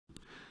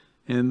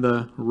and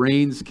the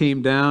rains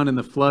came down and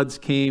the floods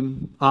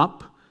came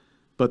up,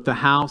 but the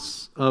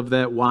house of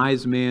that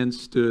wise man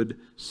stood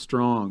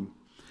strong.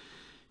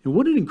 And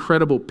what an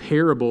incredible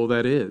parable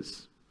that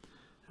is.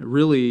 It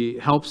really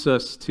helps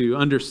us to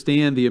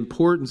understand the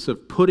importance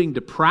of putting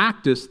to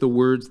practice the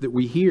words that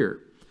we hear.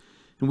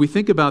 And we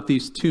think about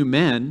these two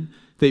men,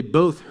 they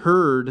both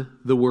heard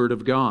the word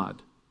of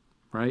God,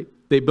 right?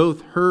 They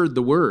both heard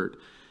the word.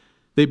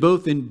 They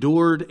both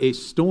endured a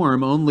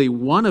storm. Only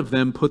one of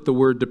them put the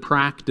word to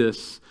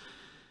practice,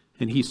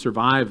 and he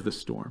survived the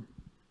storm.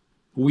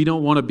 We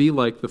don't want to be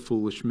like the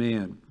foolish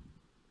man.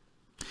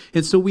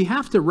 And so we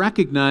have to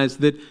recognize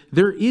that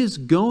there is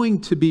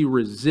going to be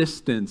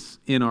resistance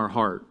in our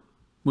heart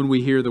when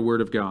we hear the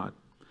word of God.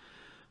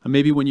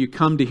 Maybe when you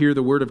come to hear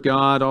the word of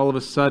God, all of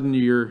a sudden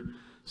you're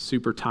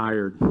super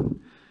tired.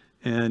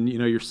 And,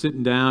 you're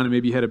sitting down and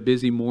maybe you had a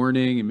busy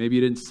morning and maybe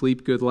you didn't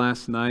sleep good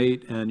last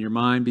night and your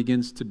mind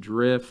begins to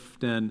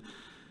drift and,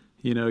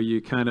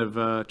 you kind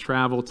of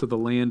travel to the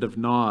land of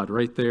Nod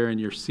right there in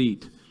your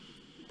seat.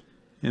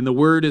 And the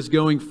word is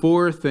going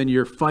forth and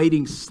you're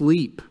fighting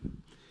sleep.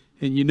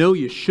 And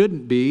you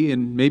shouldn't be,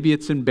 and maybe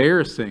it's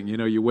embarrassing.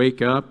 You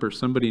wake up or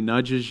somebody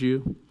nudges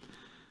you.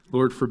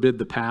 Lord forbid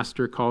the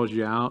pastor calls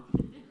you out.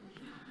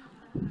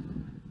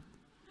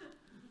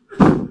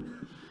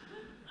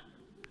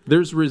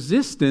 There's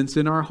resistance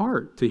in our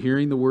heart to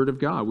hearing the word of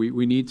God.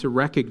 We need to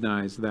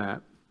recognize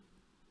that.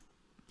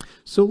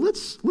 So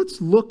let's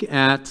look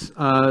at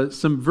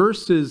some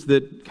verses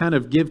that kind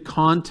of give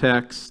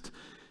context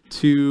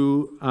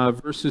to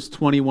verses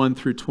 21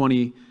 through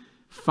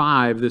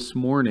 25 this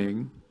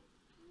morning.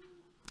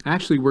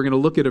 Actually, we're going to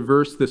look at a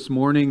verse this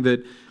morning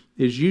that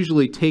is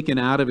usually taken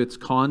out of its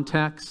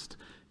context,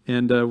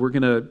 and we're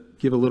going to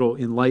give a little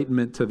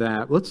enlightenment to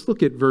that. Let's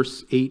look at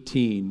verse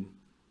 18.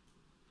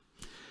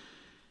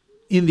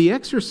 In the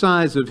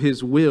exercise of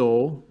his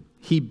will,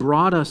 he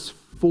brought us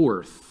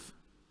forth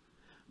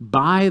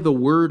by the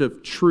word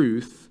of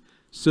truth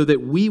so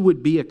that we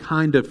would be a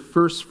kind of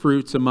first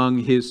fruits among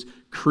his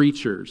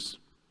creatures.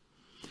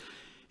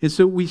 And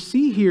so we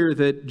see here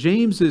that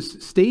James is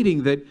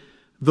stating that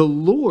the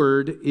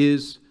Lord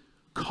is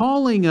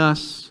calling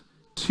us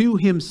to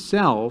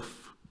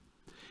himself.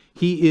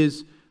 He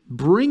is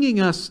bringing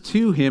us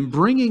to him,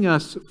 bringing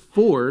us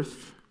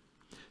forth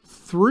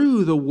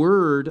through the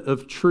word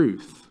of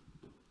truth.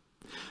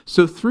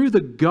 So through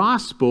the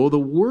gospel, the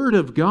word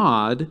of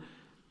God,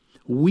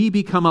 we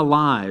become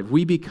alive.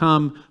 We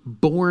become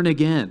born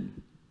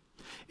again.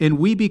 And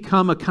we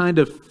become a kind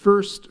of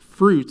first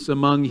fruits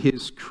among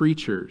his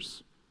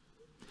creatures.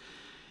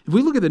 If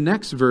we look at the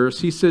next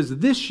verse, he says,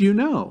 this you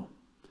know.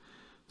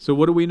 So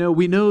what do we know?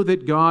 We know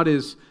that God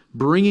is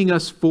bringing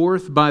us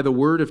forth by the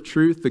word of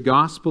truth, the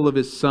gospel of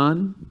his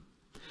Son.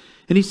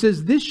 And he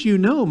says, this you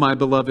know, my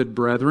beloved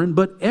brethren,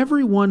 but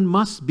everyone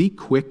must be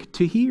quick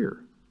to hear,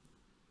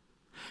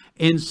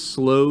 and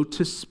slow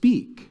to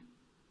speak,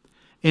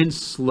 and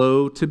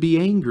slow to be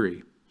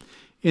angry.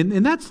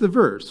 And that's the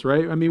verse,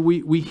 right? I mean,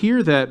 we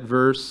hear that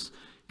verse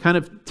kind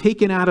of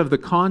taken out of the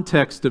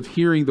context of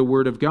hearing the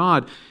word of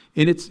God.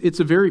 And it's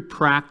a very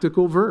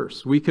practical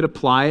verse. We could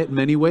apply it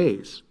many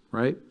ways,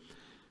 right?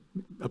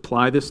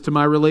 Apply this to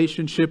my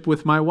relationship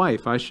with my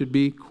wife. I should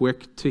be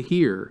quick to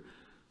hear,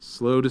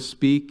 slow to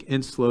speak,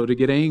 and slow to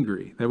get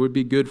angry. That would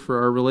be good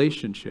for our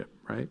relationship,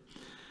 right?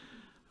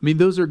 I mean,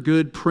 those are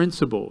good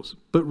principles.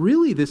 But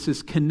really, this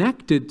is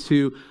connected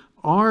to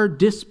our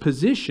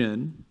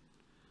disposition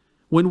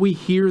when we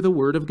hear the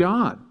word of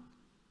God.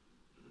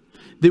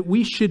 That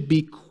we should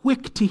be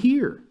quick to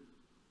hear.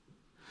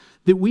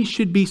 That we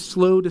should be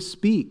slow to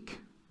speak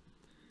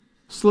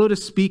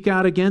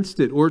out against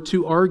it or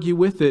to argue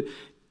with it,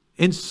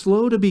 and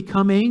slow to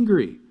become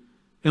angry.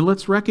 And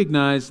let's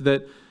recognize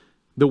that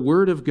the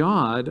word of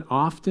God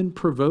often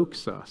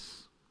provokes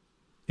us.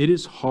 It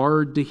is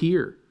hard to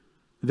hear.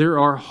 There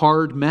are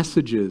hard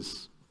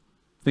messages.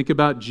 Think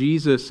about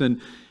Jesus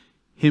and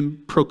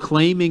him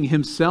proclaiming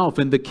himself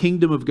and the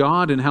kingdom of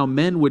God and how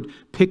men would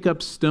pick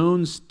up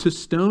stones to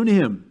stone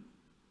him.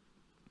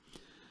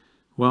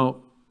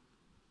 Well,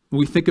 when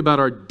we think about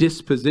our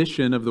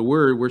disposition of the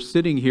word, we're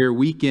sitting here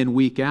week in,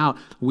 week out.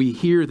 We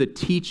hear the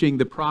teaching,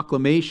 the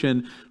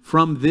proclamation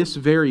from this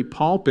very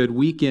pulpit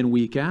week in,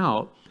 week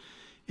out.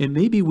 And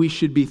maybe we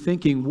should be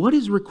thinking, what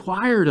is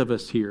required of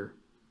us here?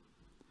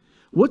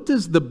 What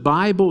does the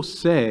Bible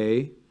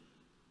say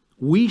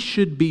we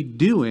should be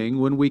doing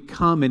when we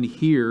come and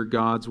hear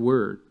God's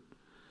word?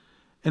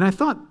 And I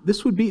thought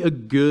this would be a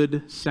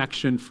good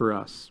section for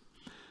us.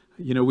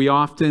 We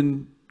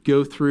often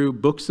go through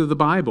books of the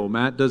Bible.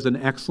 Matt does an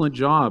excellent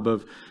job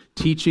of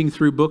teaching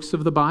through books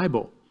of the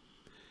Bible.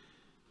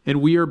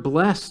 And we are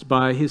blessed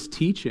by his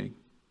teaching.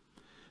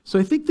 So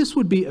I think this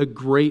would be a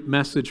great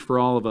message for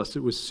all of us.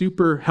 It was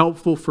super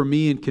helpful for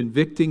me and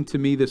convicting to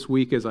me this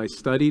week as I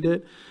studied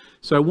it.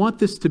 So I want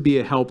this to be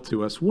a help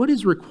to us. What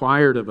is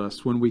required of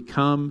us when we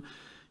come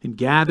and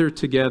gather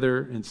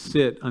together and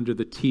sit under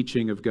the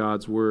teaching of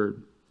God's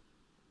word?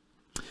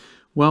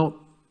 Well,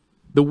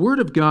 the word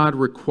of God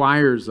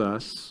requires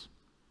us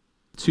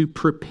to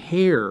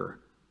prepare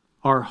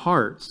our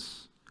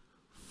hearts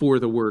for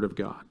the Word of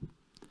God.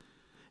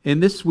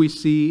 And this we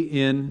see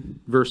in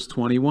verse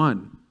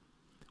 21.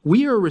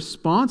 We are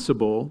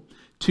responsible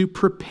to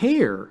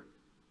prepare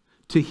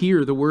to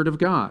hear the Word of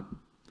God.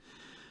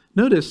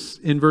 Notice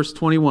in verse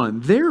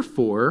 21,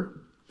 therefore,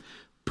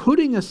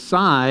 putting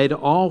aside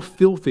all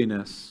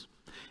filthiness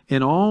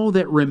and all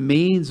that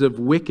remains of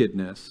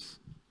wickedness,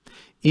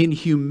 in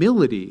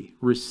humility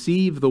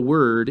receive the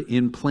word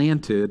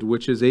implanted,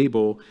 which is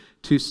able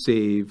to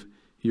save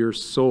your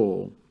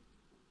soul.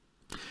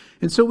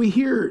 And so we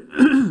hear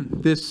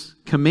this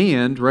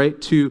command, right,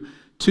 to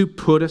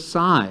put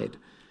aside.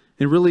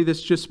 And really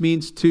this just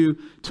means to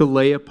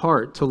lay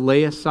apart, to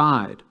lay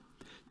aside,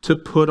 to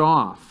put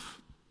off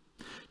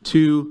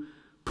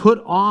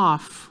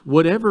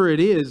whatever it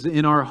is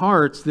in our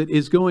hearts that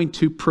is going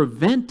to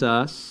prevent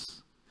us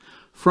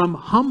from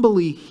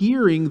humbly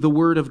hearing the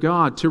Word of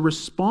God, to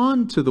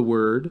respond to the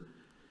Word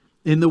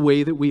in the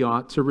way that we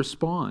ought to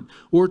respond,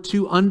 or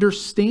to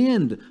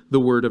understand the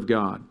Word of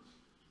God.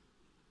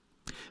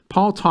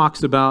 Paul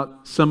talks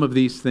about some of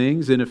these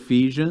things in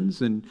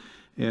Ephesians and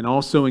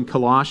also in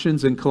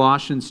Colossians. In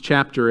Colossians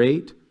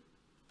chapter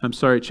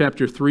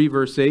 3,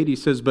 verse 8, he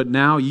says, but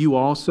now you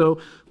also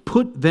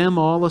put them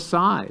all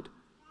aside.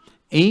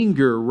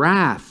 Anger,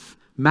 wrath,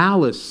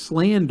 malice,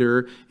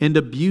 slander, and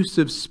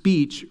abusive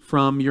speech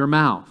from your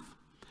mouth.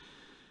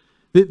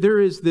 That there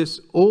is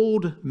this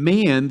old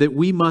man that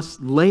we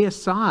must lay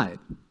aside.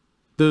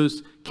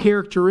 Those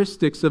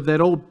characteristics of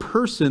that old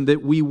person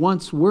that we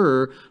once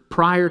were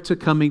prior to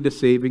coming to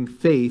saving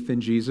faith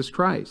in Jesus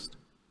Christ.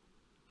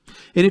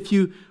 And if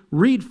you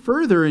read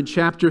further in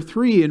chapter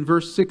 3 in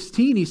verse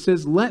 16, he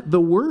says, let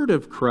the word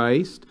of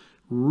Christ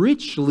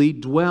richly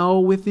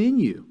dwell within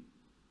you.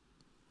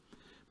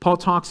 Paul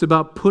talks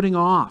about putting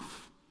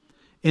off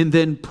and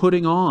then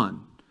putting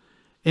on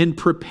and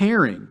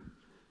preparing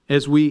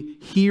as we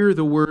hear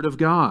the word of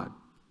God.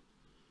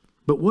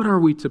 But what are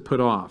we to put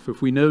off?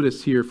 If we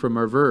notice here from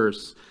our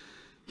verse,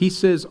 he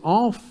says,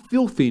 all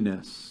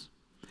filthiness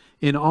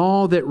and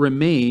all that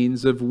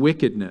remains of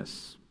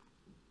wickedness.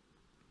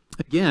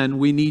 Again,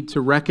 we need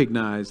to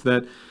recognize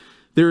that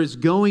there is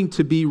going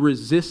to be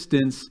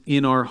resistance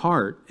in our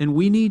heart, and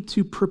we need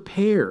to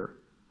prepare.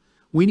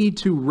 We need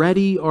to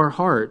ready our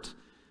heart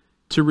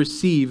to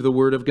receive the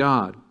Word of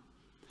God.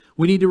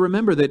 We need to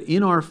remember that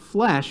in our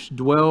flesh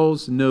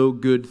dwells no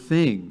good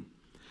thing,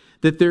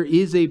 that there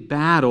is a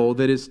battle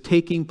that is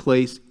taking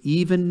place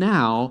even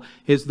now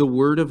as the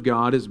Word of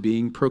God is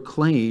being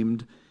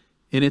proclaimed,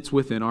 and it's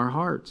within our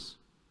hearts.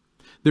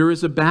 There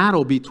is a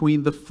battle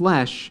between the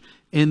flesh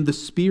and the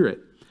Spirit.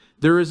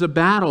 There is a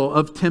battle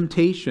of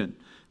temptation.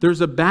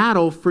 There's a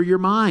battle for your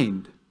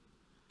mind.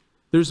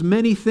 There's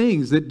many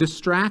things that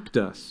distract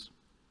us.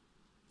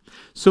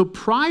 So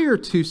prior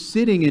to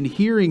sitting and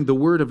hearing the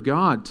Word of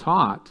God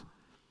taught,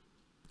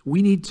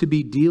 we need to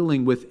be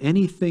dealing with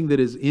anything that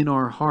is in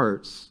our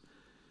hearts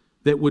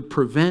that would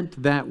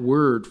prevent that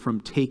Word from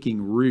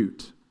taking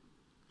root.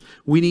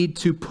 We need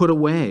to put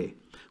away.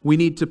 We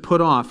need to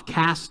put off,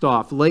 cast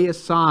off, lay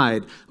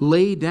aside,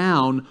 lay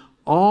down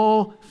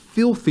all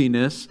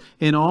filthiness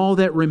and all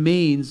that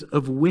remains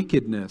of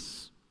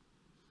wickedness.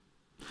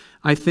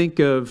 I think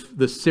of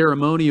the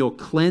ceremonial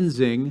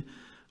cleansing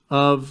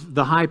of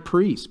the high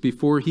priest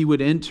before he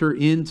would enter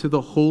into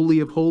the Holy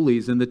of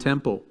Holies in the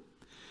temple.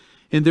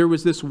 And there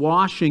was this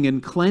washing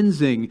and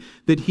cleansing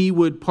that he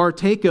would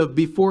partake of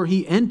before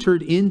he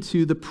entered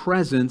into the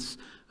presence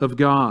of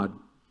God.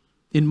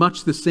 In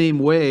much the same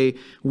way,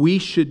 we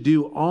should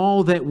do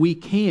all that we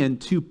can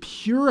to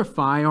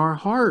purify our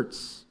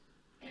hearts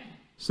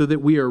so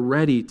that we are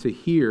ready to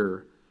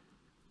hear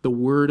the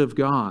Word of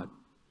God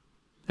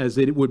as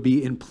it would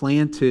be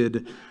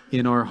implanted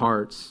in our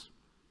hearts.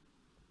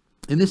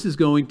 And this is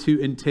going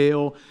to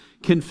entail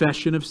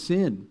confession of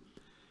sin,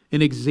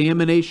 an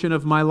examination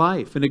of my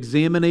life, an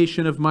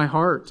examination of my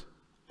heart.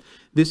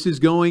 This is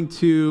going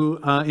to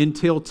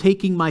entail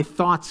taking my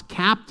thoughts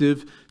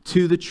captive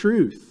to the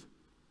truth.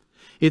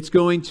 It's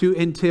going to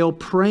entail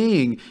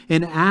praying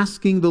and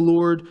asking the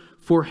Lord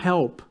for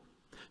help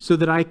so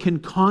that I can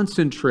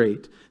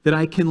concentrate, that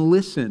I can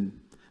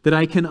listen, that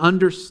I can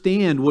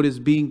understand what is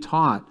being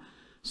taught,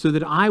 so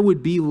that I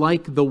would be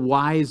like the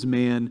wise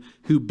man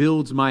who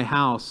builds my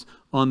house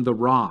on the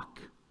rock.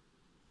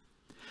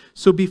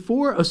 So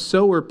before a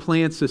sower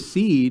plants a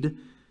seed,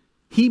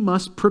 he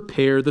must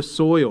prepare the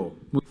soil.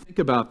 When we think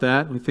about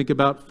that, we think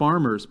about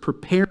farmers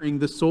preparing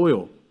the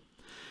soil.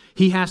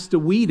 He has to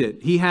weed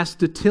it. He has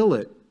to till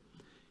it.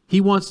 He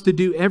wants to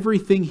do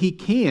everything he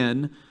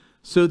can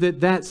so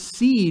that that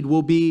seed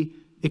will be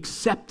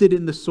accepted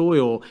in the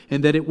soil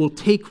and that it will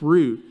take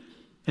root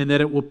and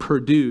that it will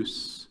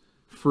produce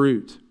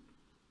fruit.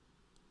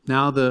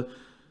 Now the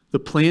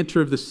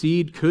planter of the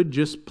seed could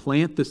just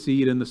plant the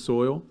seed in the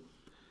soil.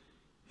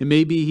 And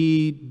maybe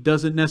he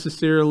doesn't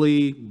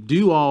necessarily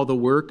do all the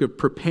work of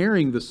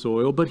preparing the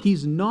soil, but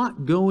he's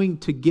not going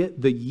to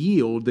get the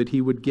yield that he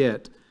would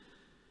get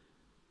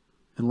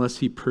unless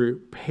he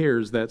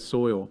prepares that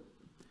soil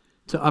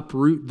to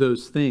uproot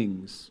those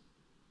things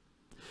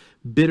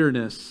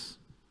bitterness,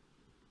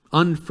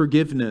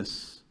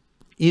 unforgiveness,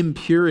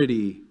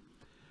 impurity,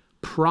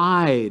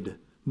 pride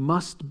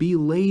must be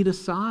laid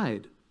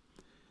aside.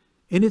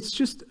 And it's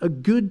just a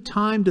good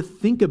time to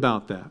think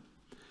about that,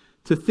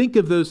 to think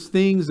of those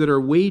things that are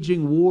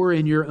waging war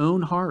in your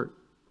own heart,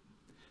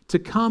 to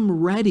come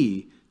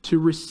ready to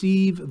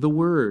receive the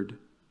word,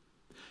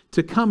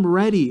 to come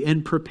ready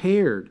and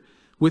prepared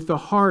with a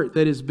heart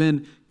that has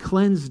been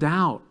cleansed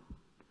out,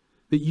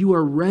 that you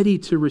are ready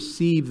to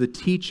receive the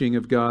teaching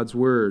of God's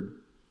word.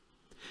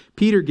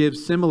 Peter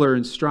gives similar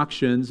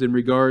instructions in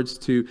regards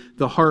to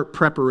the heart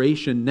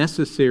preparation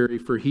necessary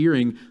for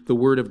hearing the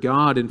word of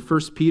God in 1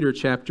 Peter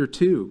chapter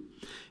 2,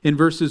 in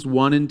verses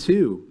 1 and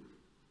 2.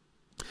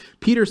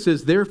 Peter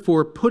says,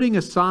 "Therefore, putting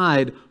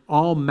aside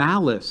all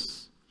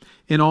malice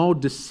and all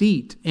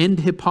deceit and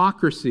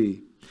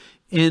hypocrisy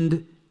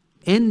and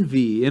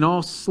envy and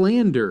all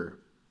slander,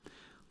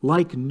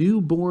 like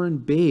newborn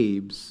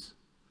babes,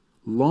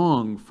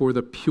 long for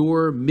the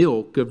pure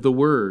milk of the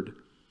word,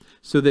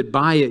 so that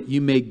by it you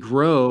may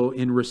grow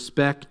in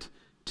respect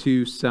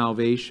to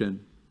salvation."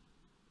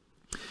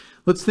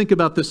 Let's think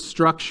about the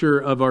structure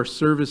of our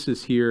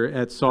services here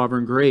at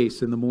Sovereign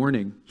Grace in the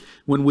morning.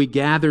 When we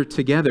gather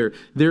together,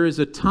 there is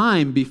a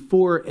time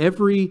before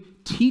every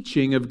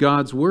teaching of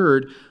God's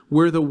word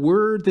where the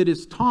word that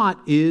is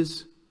taught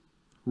is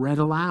read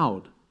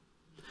aloud,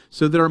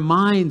 so that our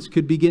minds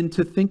could begin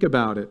to think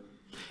about it.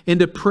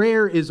 And a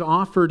prayer is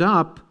offered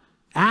up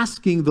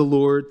asking the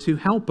Lord to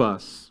help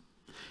us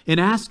and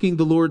asking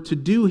the Lord to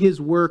do his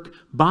work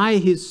by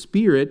his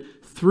Spirit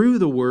through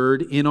the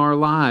word in our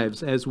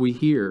lives as we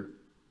hear.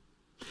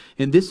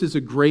 And this is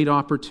a great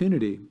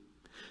opportunity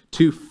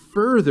to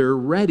further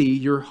ready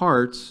your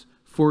hearts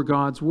for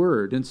God's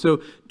word. And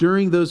so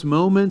during those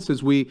moments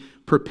as we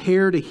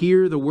prepare to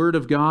hear the word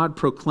of God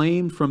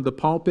proclaimed from the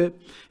pulpit,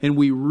 and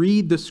we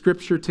read the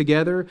scripture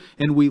together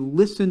and we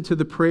listen to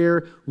the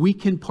prayer, we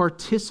can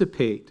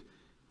participate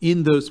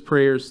in those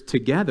prayers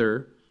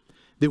together,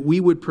 that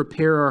we would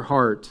prepare our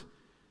heart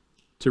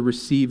to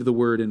receive the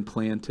word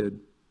implanted.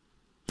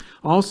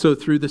 Also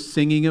through the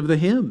singing of the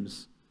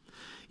hymns,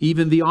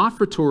 even the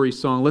offertory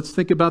song. Let's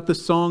think about the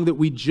song that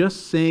we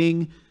just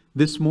sang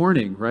this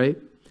morning,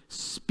 right?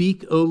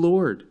 "Speak, O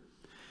Lord."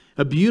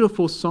 A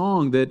beautiful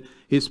song that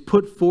is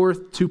put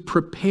forth to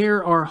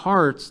prepare our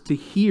hearts to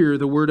hear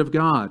the word of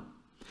God.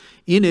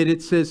 In it,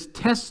 it says,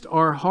 "Test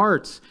our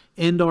hearts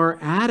and our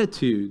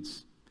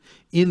attitudes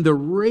in the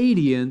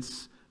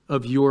radiance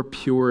of your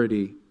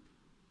purity."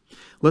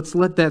 Let's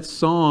let that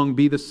song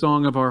be the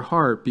song of our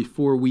heart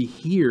before we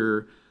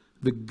hear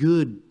the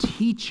good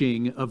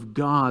teaching of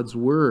God's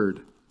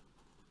word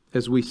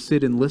as we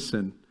sit and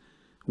listen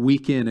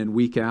week in and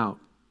week out.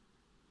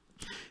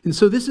 And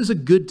so this is a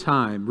good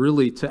time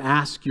really to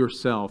ask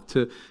yourself,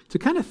 to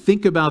kind of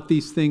think about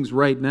these things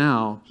right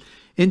now,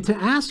 and to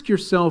ask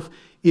yourself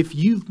if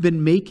you've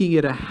been making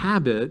it a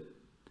habit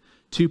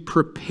to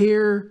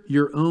prepare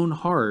your own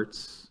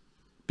hearts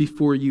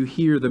before you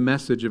hear the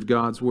message of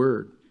God's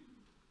word.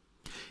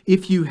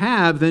 If you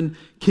have, then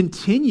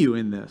continue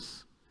in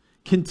this.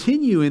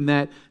 Continue in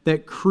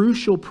that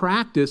crucial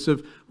practice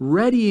of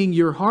readying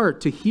your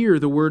heart to hear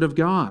the word of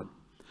God,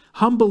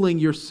 humbling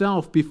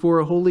yourself before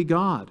a holy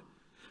God,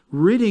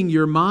 ridding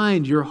your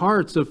mind, your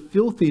hearts of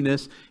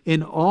filthiness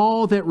and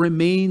all that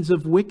remains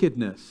of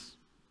wickedness.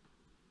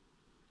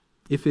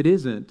 If it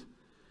isn't,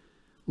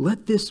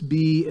 let this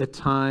be a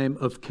time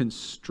of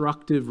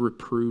constructive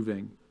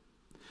reproving.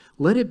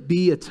 Let it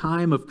be a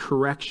time of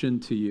correction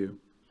to you,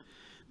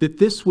 that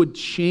this would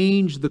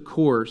change the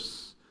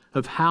course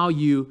of how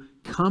you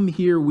come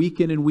here week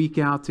in and week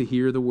out to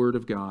hear the word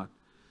of God.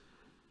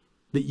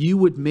 That you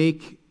would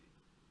make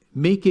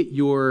it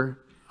your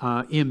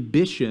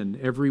ambition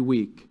every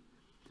week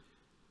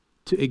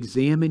to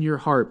examine your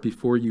heart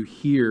before you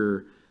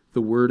hear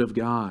the word of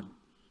God.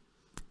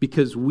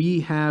 Because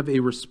we have a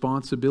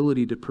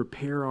responsibility to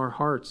prepare our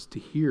hearts to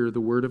hear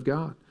the word of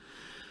God.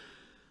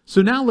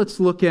 So now let's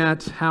look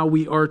at how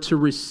we are to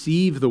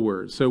receive the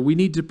word. So we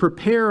need to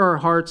prepare our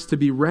hearts to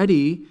be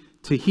ready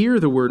to hear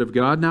the word of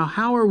God. Now,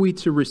 how are we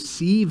to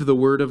receive the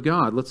word of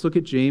God? Let's look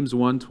at James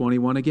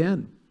 1:21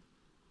 again.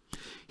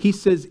 He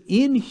says,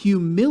 "In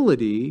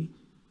humility,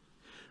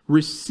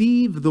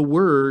 receive the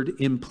word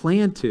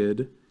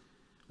implanted,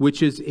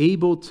 which is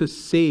able to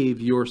save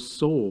your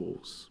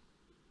souls."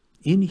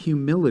 In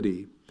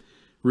humility,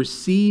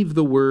 receive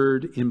the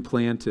word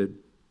implanted.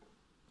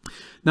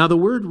 Now, the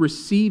word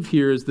receive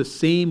here is the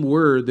same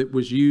word that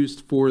was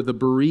used for the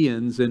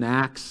Bereans in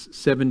Acts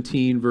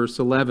 17, verse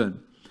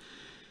 11.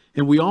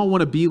 And we all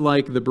want to be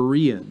like the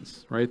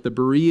Bereans, right? The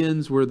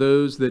Bereans were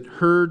those that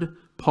heard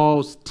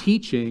Paul's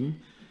teaching,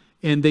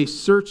 and they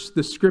searched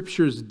the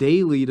scriptures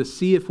daily to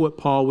see if what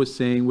Paul was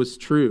saying was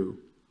true.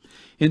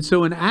 And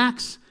so in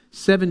Acts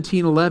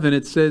 17:11,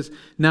 it says,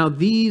 "Now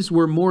these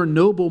were more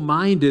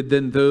noble-minded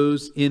than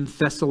those in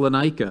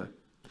Thessalonica,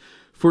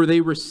 for they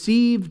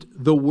received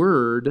the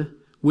word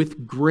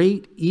with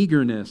great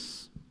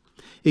eagerness,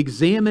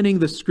 examining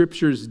the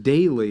scriptures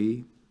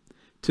daily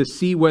to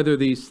see whether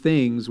these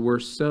things were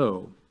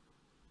so."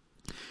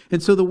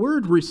 And so the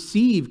word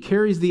receive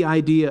carries the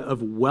idea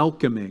of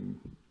welcoming,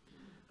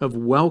 of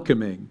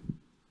welcoming.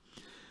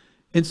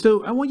 And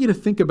so I want you to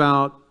think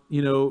about,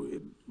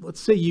 let's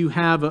say you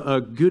have a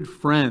good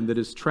friend that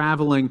is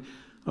traveling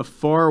a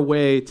far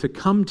way to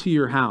come to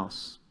your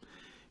house,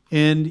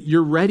 and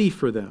you're ready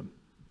for them.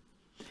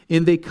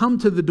 And they come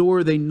to the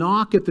door, they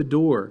knock at the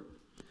door.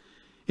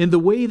 And the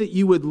way that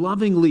you would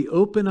lovingly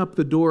open up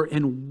the door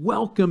and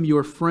welcome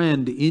your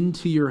friend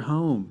into your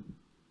home,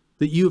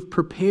 that you have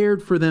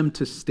prepared for them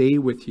to stay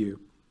with you.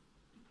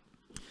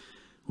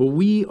 Well,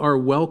 we are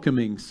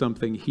welcoming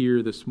something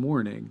here this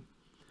morning.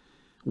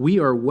 We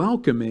are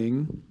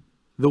welcoming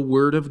the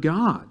Word of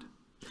God.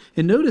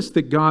 And notice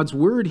that God's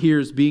Word here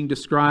is being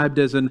described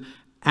as an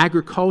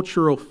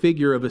agricultural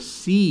figure of a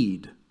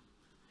seed.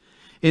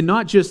 And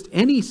not just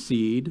any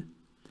seed,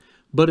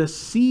 but a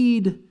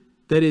seed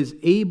that is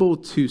able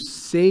to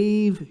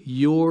save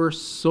your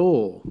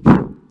soul.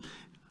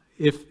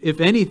 If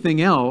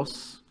anything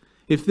else,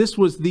 if this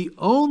was the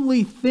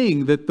only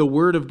thing that the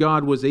Word of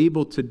God was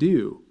able to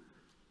do,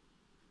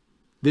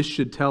 this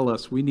should tell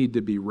us we need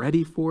to be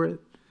ready for it,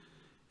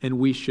 and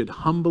we should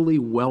humbly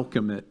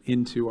welcome it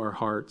into our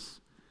hearts.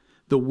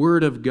 The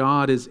Word of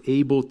God is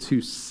able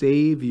to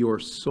save your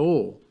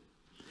soul.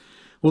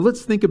 Well,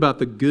 let's think about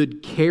the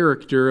good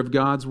character of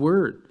God's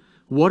Word.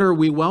 What are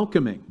we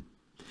welcoming?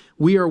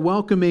 We are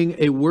welcoming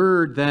a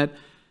Word that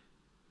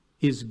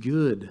is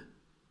good,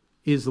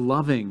 is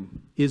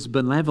loving, is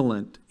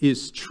benevolent,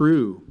 is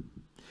true.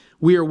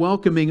 We are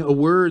welcoming a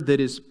Word that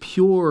is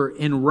pure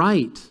and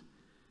right.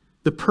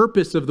 The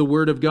purpose of the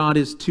Word of God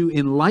is to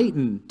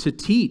enlighten, to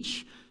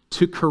teach,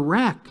 to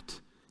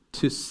correct,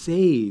 to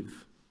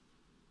save.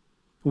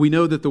 We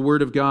know that the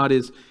Word of God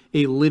is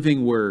a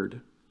living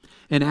Word,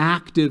 an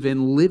active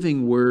and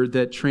living Word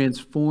that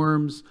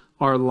transforms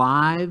our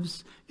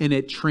lives and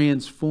it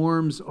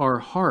transforms our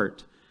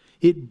heart.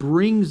 It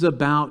brings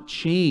about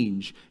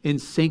change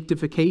and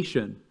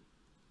sanctification.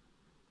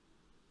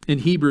 In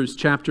Hebrews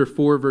chapter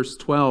 4, verse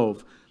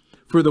 12,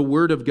 for the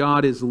Word of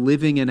God is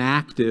living and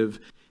active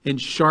and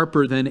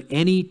sharper than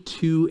any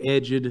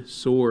two-edged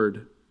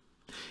sword,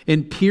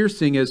 and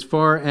piercing as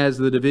far as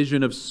the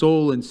division of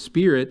soul and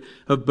spirit,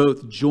 of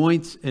both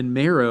joints and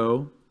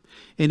marrow,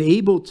 and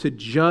able to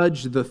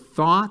judge the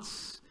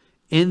thoughts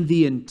and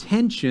the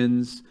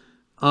intentions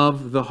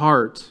of the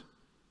heart.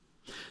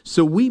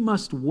 So we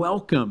must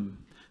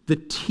welcome the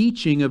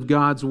teaching of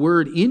God's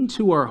Word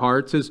into our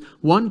hearts, as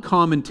one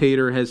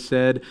commentator has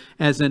said,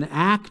 as an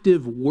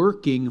active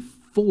working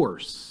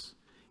force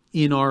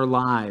in our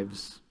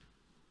lives.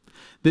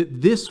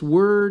 That this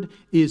Word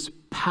is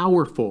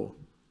powerful,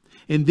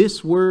 and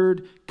this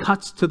Word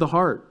cuts to the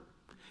heart.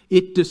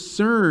 It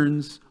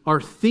discerns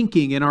our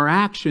thinking and our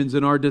actions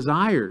and our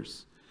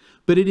desires,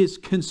 but it is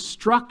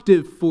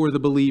constructive for the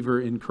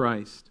believer in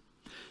Christ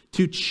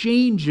to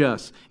change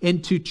us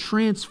and to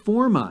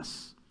transform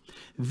us.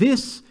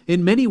 This,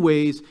 in many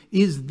ways,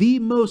 is the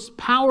most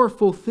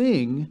powerful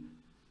thing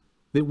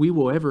that we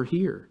will ever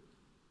hear,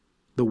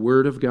 the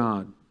Word of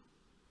God.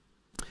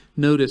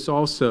 Notice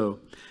also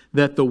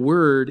that the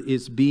Word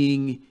is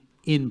being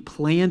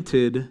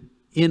implanted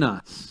in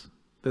us.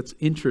 That's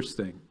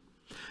interesting.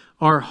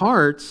 Our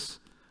hearts,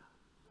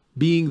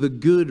 being the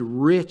good,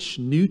 rich,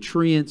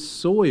 nutrient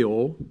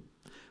soil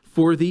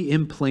for the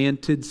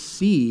implanted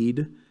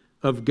seed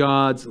of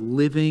God's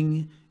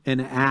living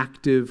and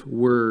active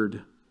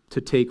Word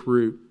to take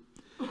root.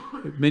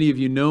 Many of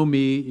you know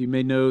me. You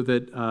may know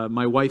that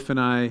my wife and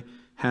I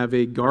have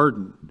a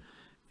garden.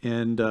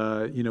 And,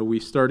 we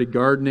started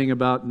gardening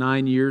about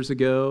 9 years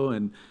ago,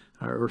 and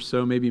or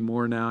so, maybe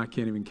more now. I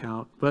can't even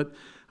count. But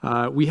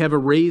we have a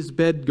raised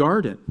bed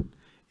garden,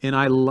 and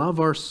I love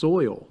our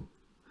soil.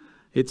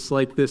 It's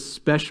like this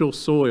special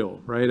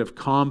soil, right, of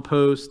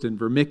compost and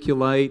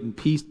vermiculite and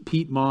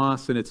peat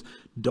moss, and it's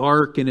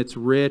dark and it's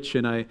rich,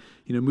 and I,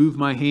 move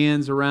my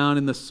hands around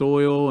in the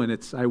soil, and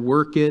I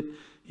work it,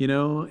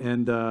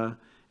 and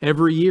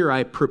every year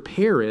I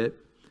prepare it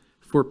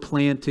for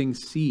planting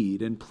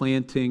seed and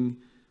planting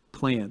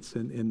plants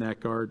in that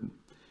garden.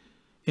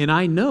 And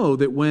I know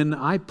that when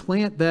I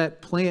plant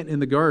that plant in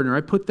the garden, or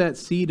I put that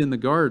seed in the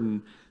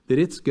garden, that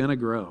it's going to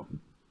grow.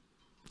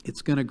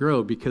 It's going to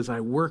grow because I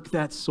work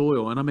that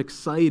soil, and I'm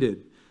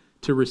excited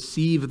to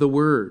receive the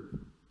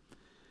Word.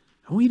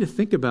 I want you to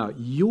think about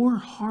your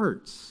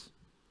hearts.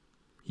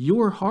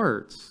 Your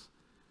hearts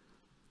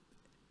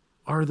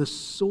are the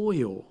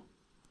soil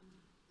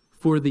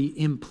for the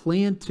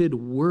implanted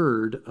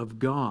Word of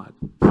God.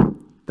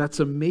 That's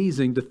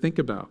amazing to think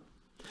about.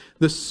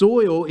 The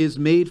soil is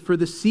made for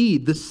the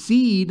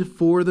seed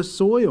for the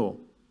soil.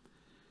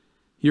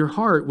 Your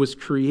heart was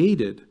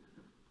created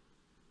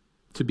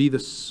to be the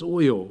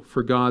soil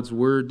for God's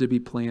Word to be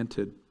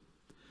planted,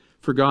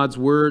 for God's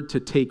Word to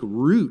take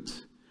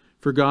root,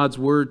 for God's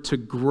Word to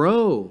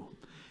grow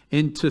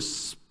and to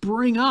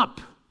spring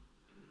up,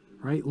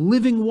 right?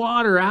 Living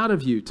water out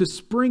of you, to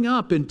spring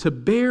up and to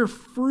bear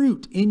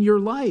fruit in your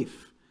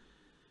life.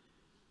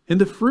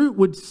 And the fruit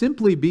would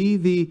simply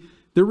be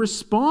the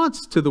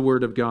response to the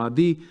Word of God,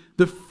 the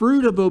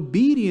fruit of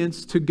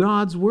obedience to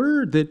God's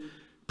Word that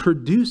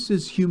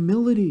produces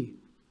humility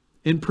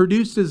and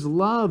produces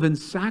love and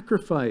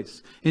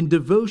sacrifice and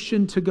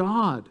devotion to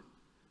God.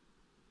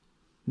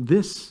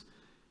 This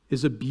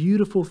is a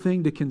beautiful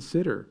thing to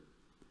consider,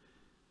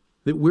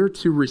 that we're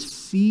to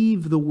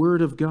receive the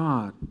Word of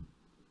God,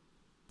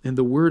 and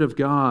the Word of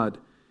God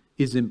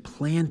is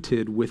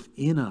implanted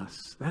within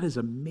us. That is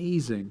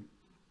amazing.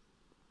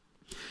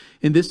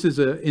 And this is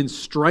in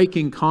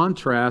striking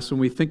contrast when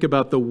we think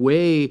about the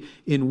way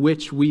in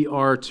which we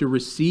are to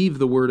receive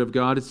the Word of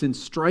God. It's in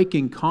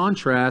striking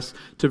contrast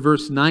to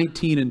verse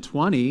 19 and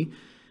 20.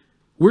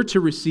 We're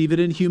to receive it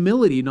in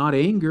humility, not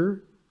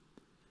anger.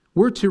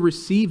 We're to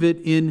receive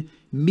it in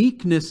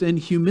meekness and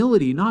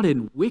humility, not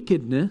in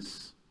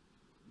wickedness.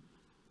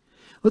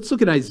 Let's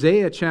look at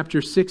Isaiah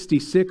chapter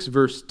 66,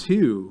 verse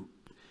 2.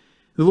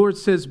 The Lord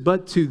says,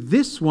 "But to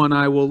this one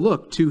I will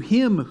look, to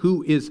him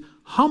who is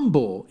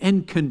humble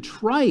and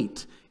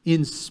contrite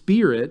in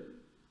spirit,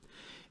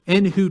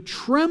 and who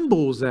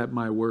trembles at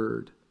my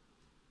word."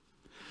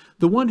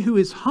 The one who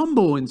is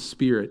humble in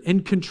spirit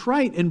and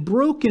contrite and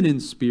broken in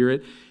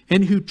spirit,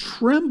 and who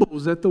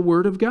trembles at the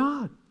word of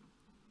God.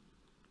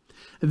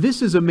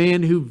 This is a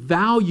man who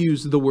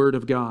values the Word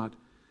of God.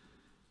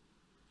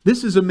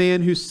 This is a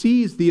man who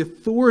sees the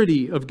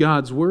authority of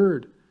God's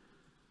Word.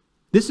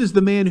 This is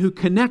the man who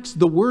connects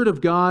the Word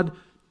of God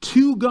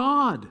to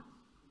God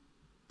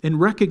and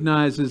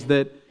recognizes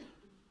that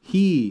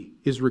he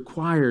is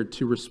required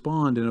to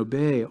respond and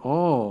obey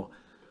all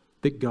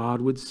that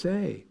God would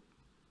say.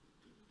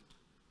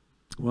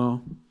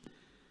 Well,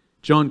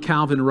 John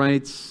Calvin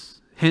writes,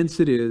 "Hence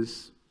it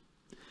is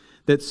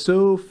that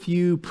so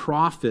few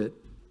profit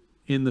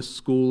in the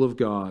school of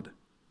God,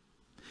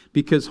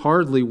 because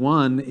hardly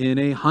one in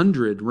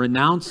 100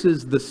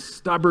 renounces the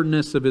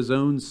stubbornness of his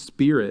own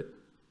spirit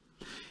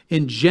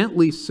and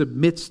gently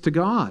submits to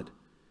God.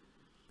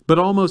 But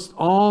almost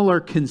all are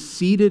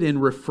conceited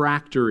and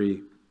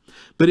refractory.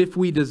 But if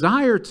we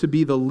desire to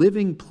be the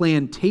living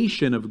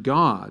plantation of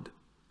God,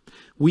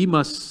 we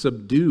must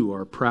subdue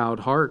our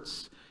proud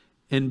hearts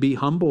and be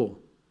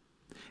humble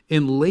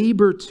and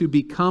labor to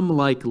become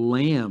like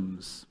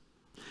lambs,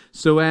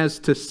 so as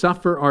to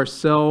suffer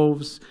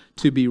ourselves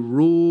to be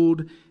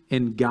ruled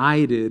and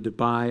guided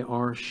by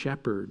our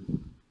shepherd."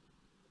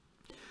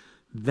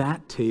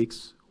 That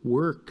takes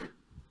work.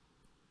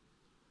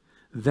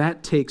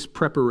 That takes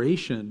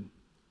preparation.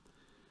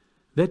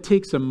 That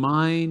takes a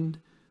mind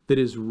that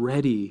is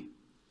ready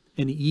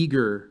and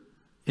eager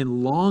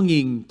and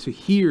longing to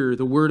hear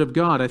the word of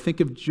God. I think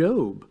of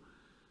Job.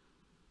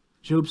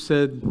 Job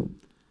said,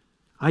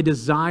 "I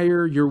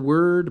desire your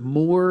word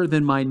more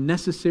than my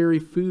necessary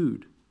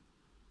food."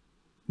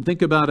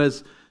 Think about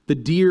as the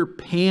deer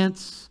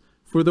pants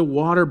for the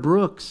water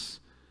brooks,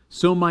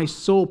 so my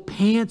soul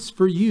pants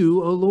for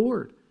you, O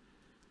Lord.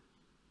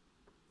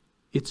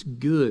 It's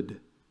good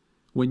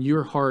when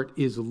your heart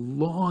is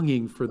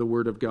longing for the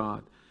Word of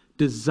God,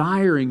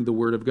 desiring the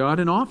Word of God.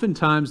 And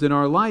oftentimes in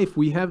our life,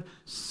 we have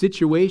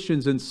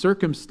situations and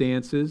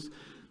circumstances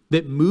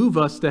that move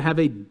us to have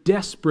a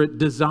desperate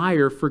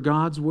desire for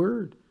God's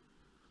Word.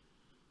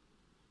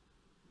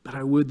 But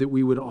I would that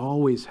we would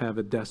always have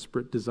a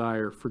desperate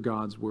desire for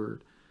God's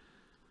Word,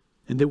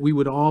 and that we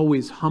would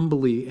always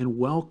humbly and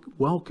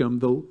welcome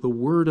the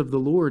Word of the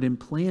Lord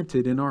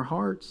implanted in our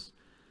hearts,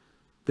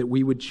 that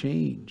we would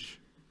change.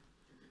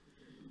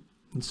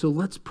 And so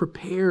let's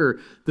prepare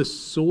the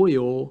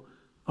soil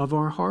of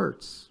our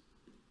hearts,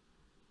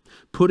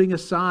 putting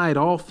aside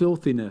all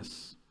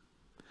filthiness,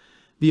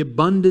 the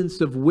abundance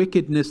of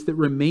wickedness that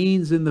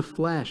remains in the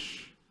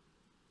flesh.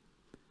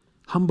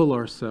 Humble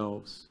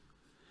ourselves,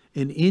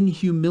 and in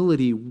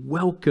humility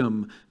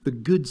welcome the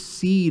good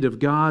seed of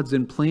God's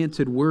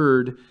implanted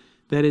word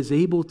that is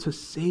able to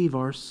save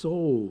our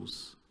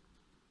souls.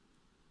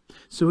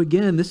 So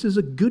again, this is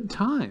a good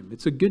time.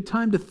 It's a good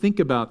time to think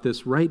about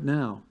this right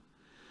now,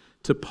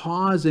 to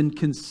pause and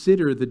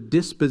consider the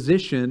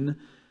disposition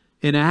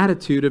and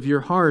attitude of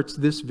your hearts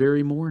this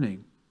very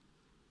morning.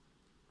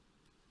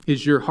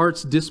 Is your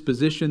heart's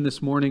disposition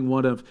this morning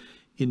one of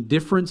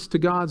indifference to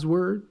God's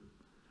word?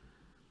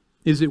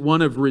 Is it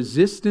one of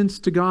resistance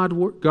to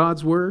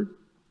God's word?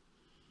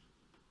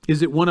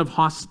 Is it one of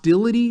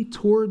hostility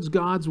towards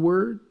God's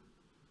word?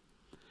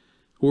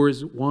 Or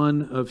is it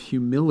one of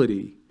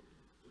humility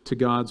to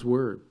God's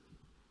word?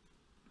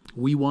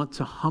 We want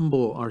to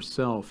humble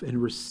ourselves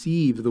and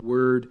receive the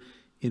word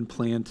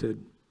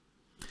implanted.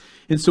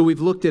 And so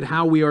we've looked at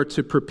how we are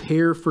to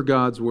prepare for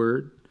God's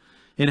word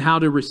and how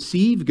to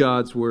receive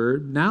God's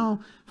word.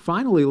 Now,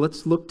 finally,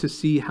 let's look to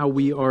see how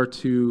we are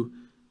to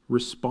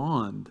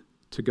respond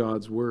to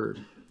God's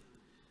word.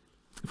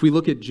 If we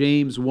look at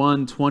James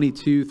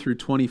 1:22 through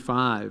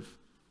 25,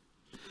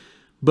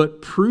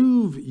 "But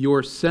prove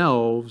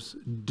yourselves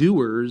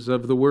doers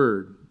of the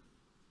word,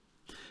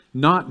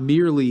 not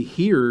merely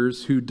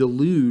hearers who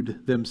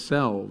delude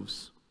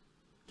themselves.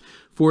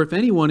 For if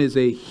anyone is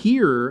a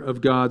hearer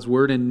of God's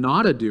word and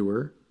not a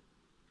doer,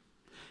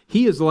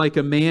 He is like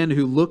a man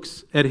who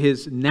looks at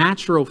his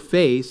natural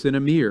face in a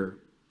mirror.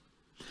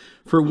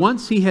 For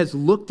once he has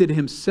looked at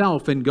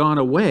himself and gone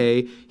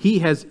away, he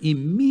has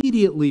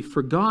immediately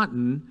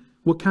forgotten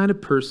what kind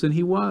of person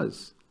he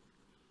was.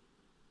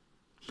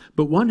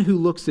 But one who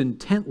looks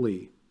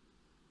intently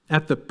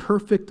at the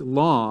perfect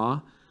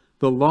law,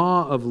 the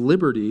law of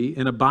liberty,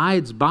 and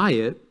abides by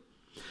it,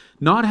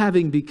 not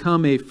having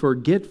become a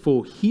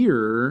forgetful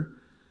hearer,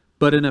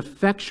 but an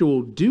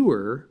effectual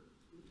doer,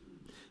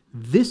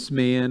 this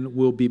man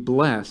will be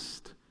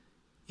blessed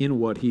in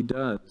what he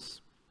does.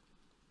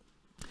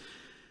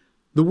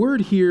 The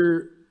word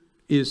here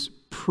is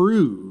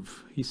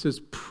prove. He says,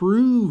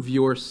 prove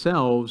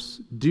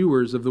yourselves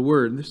doers of the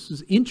word. And this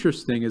is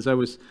interesting as I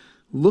was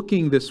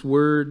looking this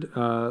word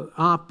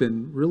up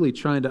and really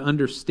trying to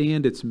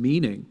understand its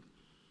meaning.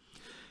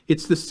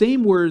 It's the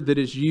same word that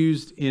is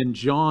used in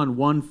John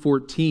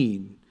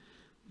 1:14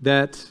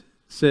 that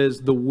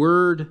says the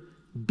word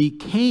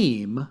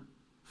became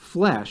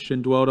flesh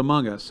and dwelt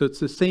among us. So it's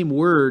the same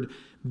word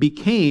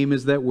became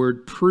as that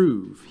word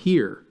prove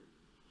here.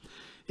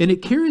 And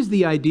it carries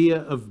the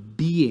idea of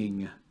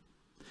being,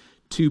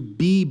 to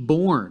be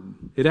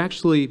born. It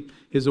actually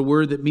is a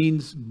word that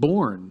means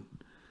born.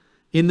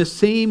 In the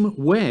same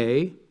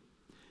way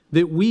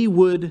that we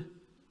would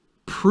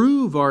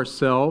prove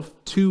ourselves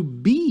to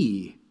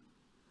be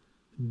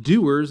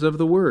doers of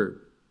the word.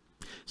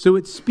 So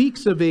it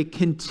speaks of a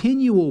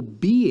continual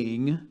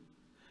being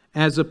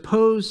as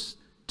opposed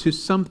to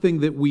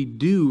something that we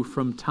do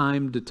from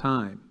time to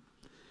time.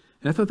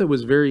 And I thought that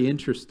was very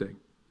interesting.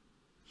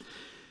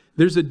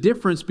 There's a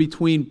difference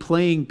between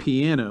playing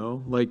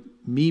piano, like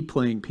me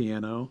playing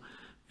piano,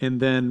 and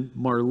then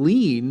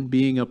Marlene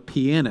being a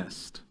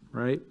pianist,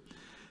 right?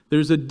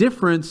 There's a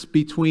difference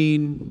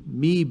between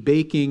me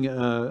baking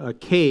a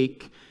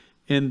cake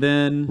and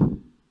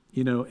then,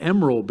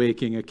 Emerald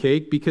baking a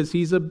cake because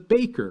he's a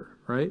baker,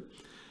 right?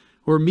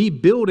 Or me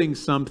building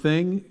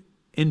something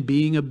and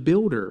being a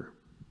builder.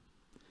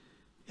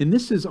 And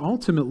this is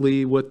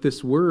ultimately what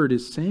this word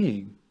is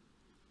saying.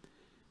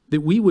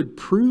 That we would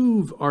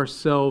prove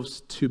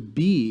ourselves to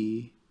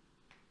be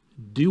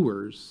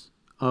doers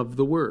of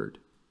the word.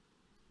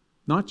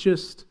 Not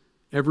just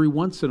every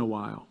once in a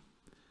while.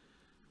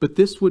 But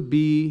this would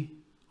be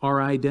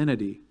our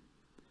identity.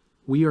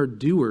 We are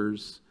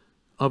doers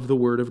of the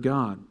word of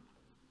God.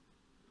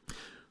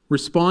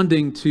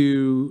 Responding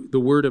to the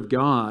word of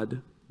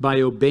God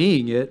by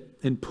obeying it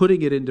and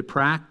putting it into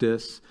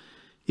practice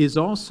is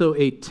also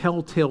a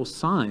telltale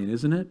sign,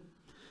 isn't it?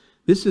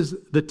 This is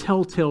the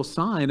telltale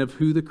sign of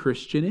who the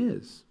Christian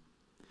is.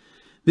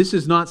 This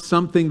is not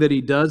something that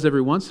he does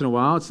every once in a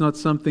while. It's not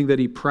something that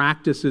he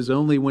practices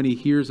only when he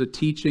hears a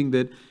teaching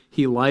that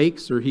he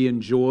likes or he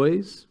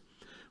enjoys.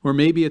 Or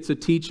maybe it's a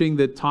teaching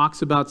that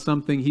talks about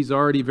something he's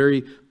already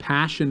very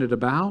passionate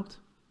about.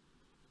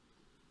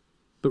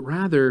 But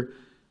rather,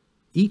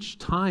 each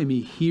time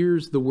he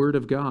hears the word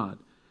of God,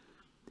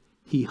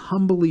 he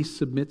humbly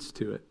submits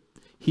to it.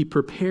 He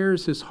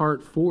prepares his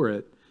heart for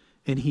it,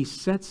 and he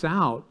sets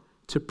out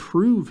to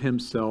prove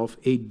himself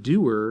a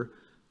doer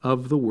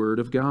of the word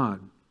of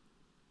God.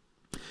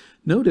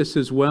 Notice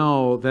as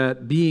well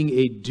that being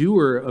a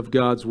doer of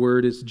God's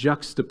word is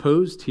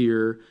juxtaposed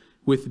here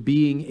with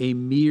being a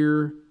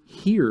mere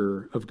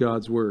hearer of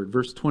God's word.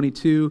 Verse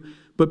 22,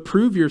 but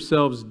prove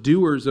yourselves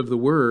doers of the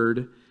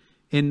word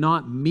and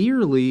not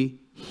merely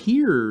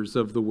hearers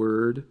of the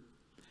word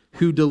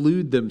who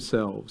delude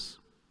themselves.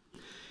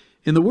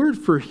 And the word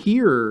for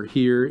hearer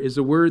here is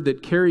a word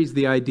that carries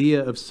the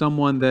idea of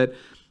someone that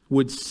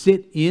would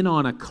sit in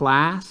on a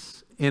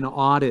class and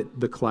audit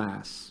the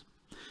class.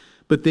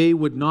 But they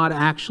would not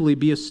actually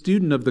be a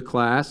student of the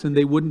class and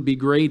they wouldn't be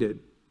graded.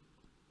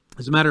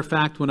 As a matter of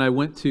fact, when I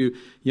went to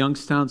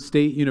Youngstown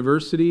State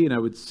University and I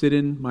would sit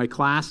in my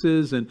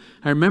classes, and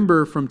I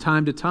remember from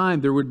time to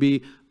time there would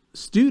be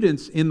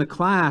students in the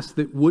class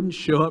that wouldn't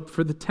show up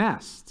for the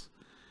tests,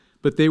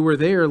 but they were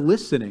there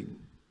listening.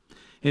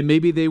 And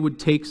maybe they would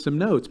take some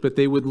notes, but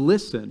they would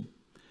listen,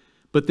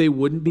 but they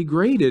wouldn't be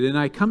graded. And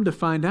I come to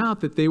find out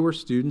that they were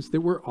students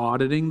that were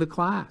auditing the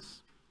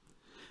class.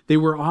 They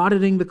were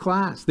auditing the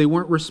class. They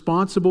weren't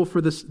responsible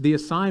for the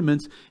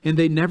assignments, and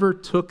they never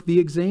took the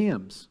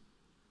exams.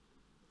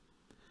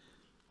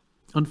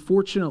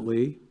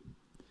 Unfortunately,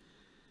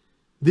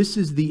 this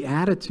is the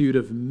attitude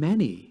of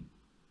many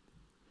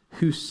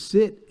who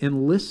sit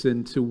and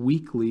listen to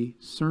weekly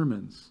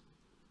sermons.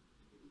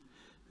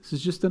 This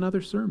is just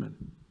another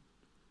sermon.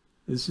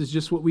 This is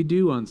just what we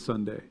do on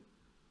Sunday.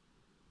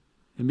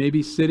 And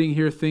maybe sitting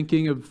here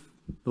thinking of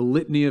the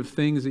litany of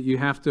things that you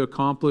have to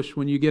accomplish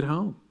when you get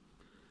home.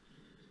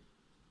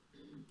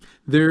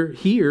 They're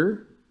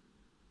here.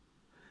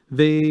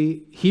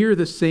 They hear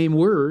the same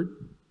word.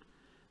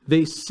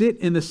 They sit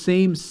in the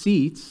same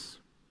seats.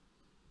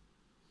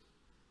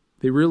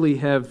 They really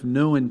have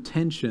no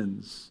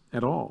intentions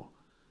at all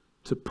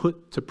to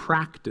put to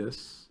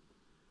practice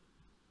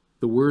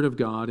the Word of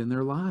God in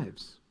their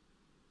lives.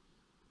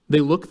 They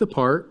look the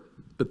part,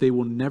 but they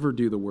will never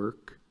do the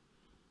work.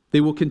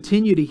 They will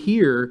continue to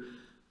hear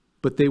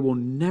but they will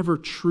never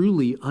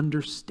truly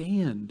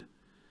understand.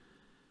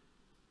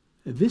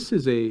 This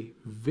is a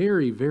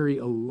very, very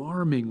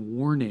alarming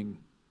warning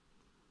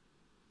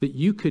that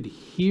you could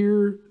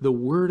hear the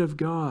Word of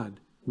God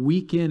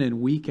week in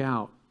and week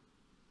out,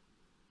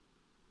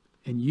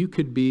 and you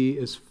could be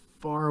as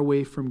far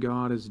away from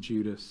God as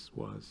Judas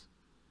was.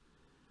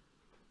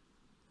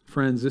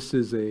 Friends, this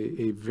is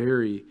a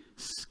very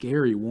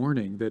scary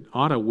warning that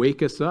ought to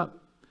wake us up.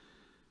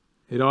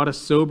 It ought to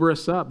sober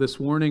us up. This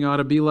warning ought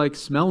to be like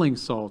smelling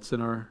salts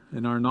in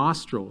our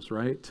nostrils,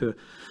 right? To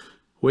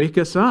wake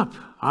us up.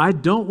 I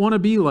don't want to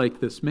be like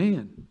this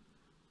man.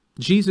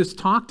 Jesus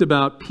talked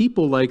about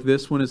people like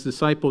this when his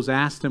disciples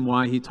asked him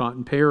why he taught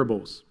in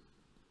parables.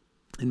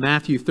 In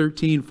Matthew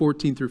 13,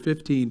 14 through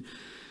 15,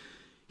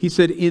 he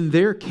said, in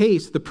their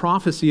case, the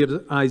prophecy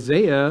of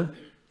Isaiah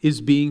is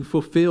being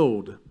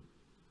fulfilled,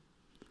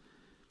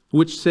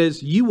 which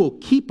says, you will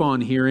keep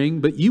on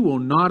hearing, but you will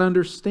not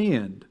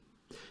understand.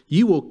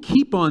 You will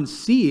keep on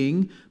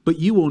seeing, but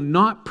you will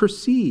not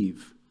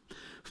perceive.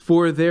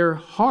 For their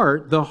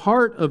heart, the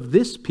heart of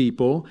this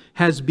people,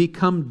 has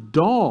become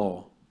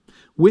dull.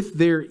 With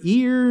their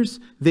ears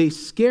they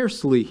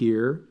scarcely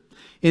hear,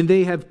 and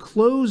they have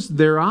closed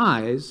their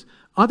eyes.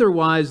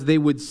 Otherwise they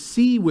would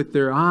see with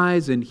their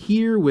eyes and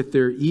hear with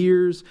their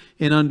ears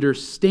and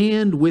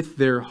understand with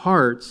their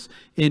hearts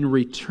and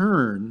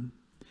return,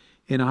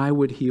 and I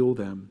would heal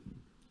them.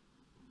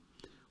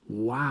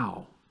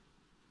 Wow.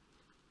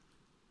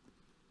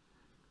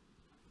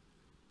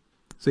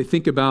 So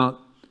think about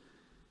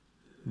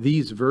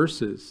these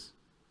verses.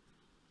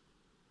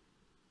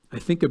 I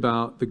think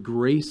about the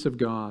grace of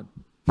God,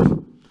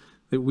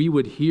 that we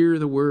would hear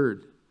the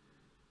word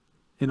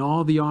and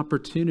all the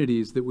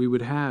opportunities that we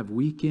would have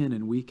week in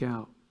and week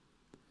out.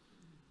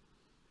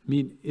 I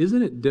mean,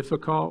 isn't it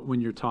difficult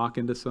when you're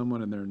talking to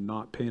someone and they're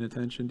not paying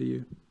attention to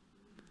you?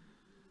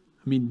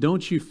 I mean,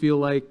 don't you feel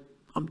like,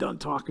 I'm done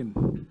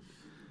talking?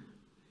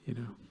 You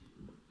know.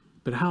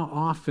 But how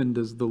often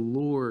does the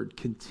Lord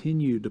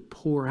continue to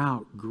pour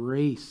out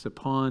grace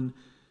upon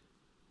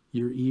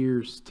your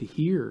ears to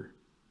hear?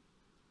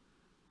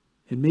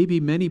 And maybe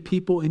many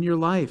people in your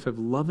life have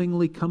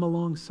lovingly come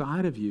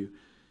alongside of you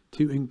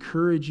to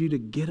encourage you to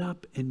get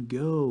up and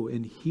go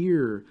and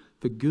hear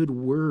the good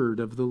word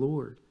of the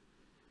Lord.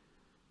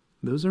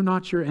 Those are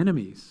not your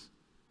enemies.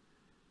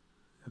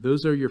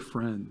 Those are your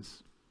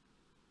friends.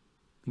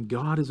 And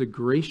God is a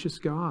gracious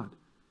God.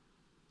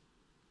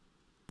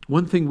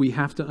 One thing we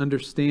have to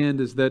understand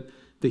is that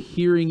the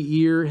hearing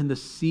ear and the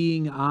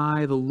seeing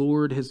eye, the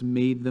Lord has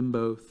made them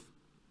both.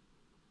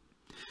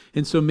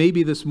 And so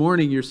maybe this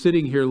morning you're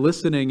sitting here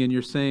listening and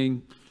you're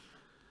saying,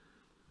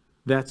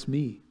 that's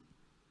me.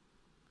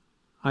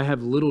 I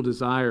have little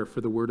desire for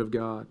the Word of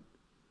God.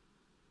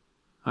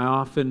 I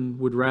often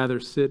would rather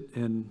sit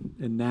and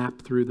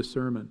nap through the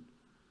sermon.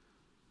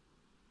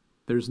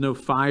 There's no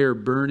fire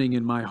burning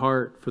in my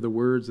heart for the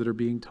words that are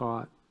being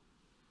taught.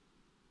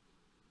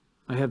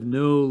 I have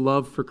no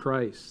love for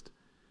Christ.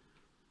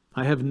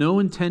 I have no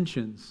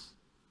intentions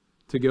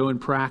to go and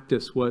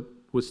practice what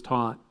was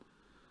taught.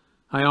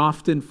 I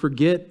often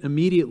forget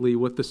immediately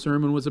what the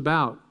sermon was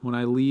about when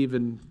I leave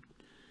and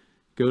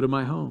go to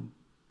my home.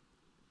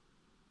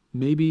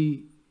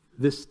 Maybe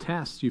this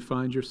test you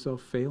find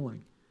yourself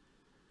failing.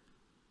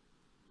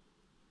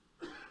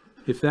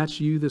 If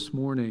that's you this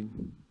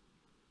morning,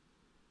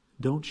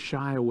 don't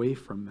shy away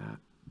from that.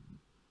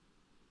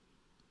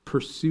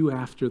 Pursue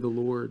after the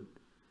Lord.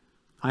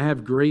 I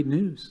have great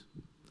news.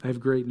 I have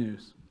great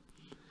news.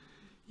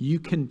 You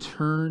can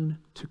turn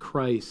to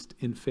Christ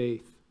in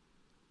faith.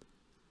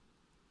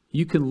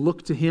 You can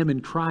look to Him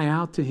and cry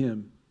out to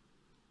Him.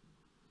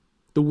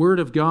 The Word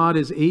of God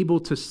is able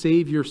to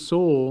save your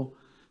soul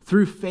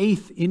through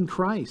faith in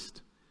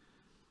Christ.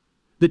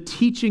 The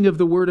teaching of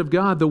the Word of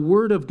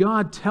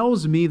God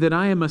tells me that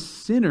I am a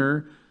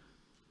sinner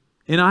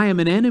and I am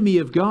an enemy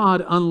of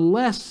God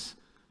unless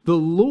the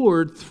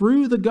Lord,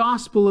 through the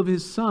gospel of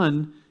His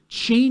Son,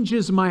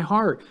 changes my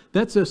heart.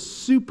 That's a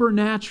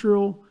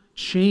supernatural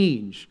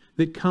change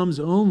that comes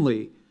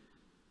only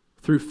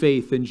through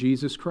faith in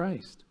Jesus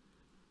Christ.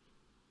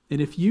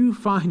 And if you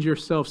find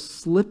yourself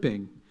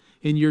slipping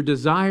in your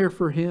desire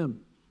for Him,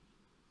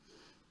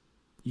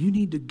 you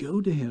need to go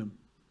to Him.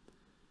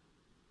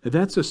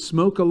 That's a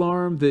smoke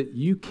alarm that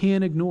you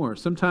can't ignore.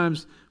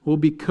 Sometimes we'll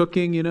be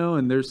cooking,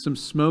 and there's some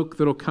smoke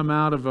that'll come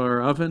out of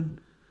our oven,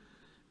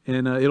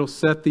 and it'll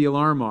set the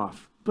alarm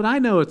off. But I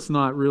know it's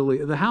not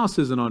really, the house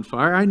isn't on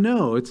fire. I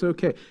know, it's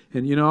okay.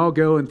 And, I'll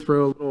go and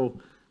throw a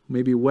little,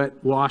 maybe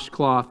wet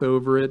washcloth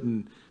over it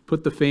and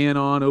put the fan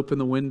on, open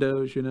the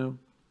windows, But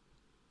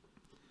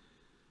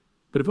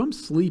if I'm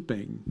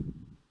sleeping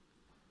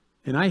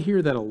and I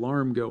hear that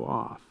alarm go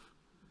off,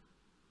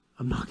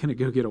 I'm not going to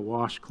go get a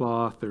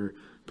washcloth or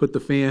put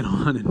the fan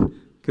on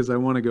because I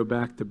want to go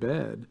back to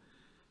bed.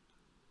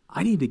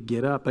 I need to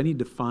get up. I need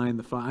to find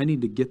the fire. I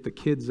need to get the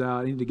kids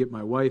out. I need to get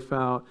my wife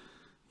out,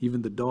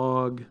 even the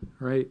dog,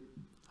 right?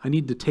 I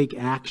need to take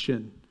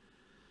action.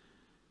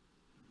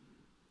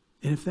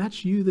 And if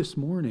that's you this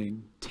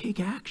morning, take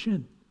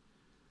action.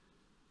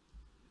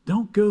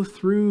 Don't go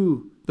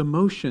through the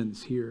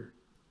motions here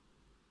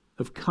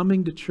of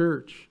coming to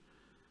church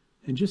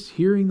and just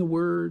hearing the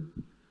word,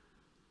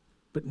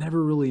 but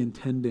never really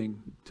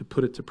intending to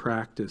put it to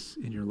practice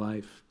in your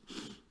life.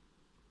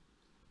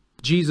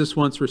 Jesus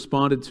once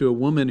responded to a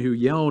woman who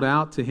yelled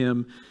out to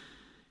him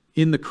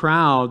in the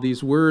crowd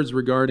these words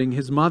regarding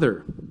his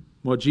mother.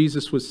 While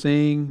Jesus was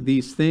saying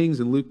these things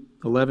in Luke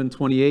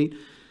 11:28,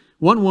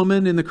 one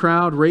woman in the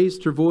crowd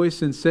raised her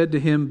voice and said to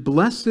him,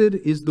 "Blessed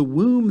is the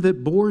womb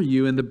that bore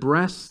you and the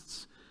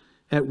breasts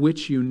at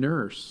which you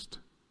nursed."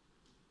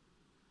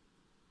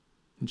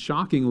 And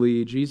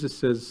shockingly, Jesus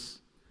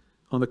says,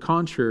 on the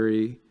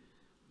contrary,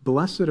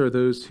 blessed are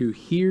those who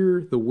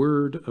hear the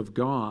word of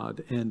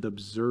God and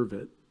observe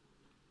it.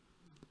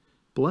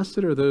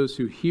 Blessed are those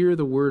who hear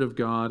the word of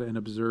God and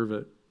observe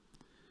it.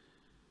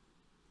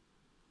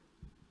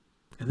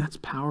 And that's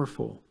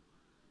powerful.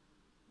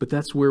 But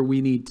that's where we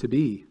need to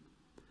be.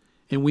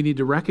 And we need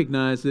to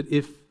recognize that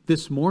if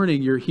this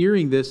morning you're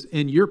hearing this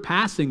and you're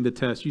passing the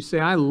test, you say,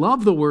 I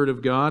love the word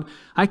of God.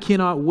 I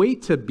cannot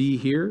wait to be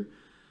here.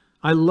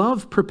 I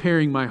love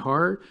preparing my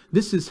heart.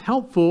 This is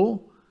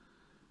helpful.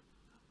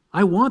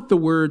 I want the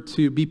word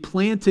to be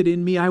planted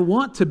in me. I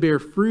want to bear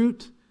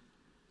fruit.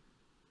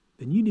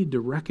 Then you need to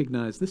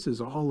recognize this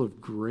is all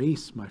of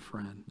grace, my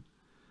friend.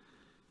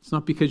 It's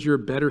not because you're a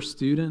better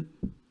student.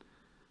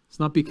 It's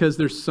not because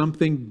there's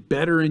something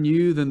better in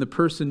you than the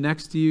person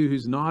next to you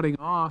who's nodding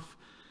off.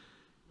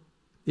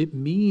 It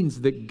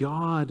means that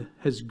God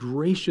has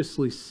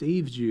graciously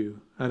saved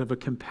you out of a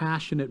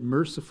compassionate,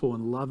 merciful,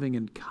 and loving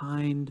and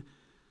kind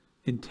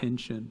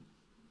intention.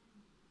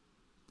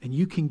 And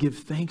you can give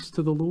thanks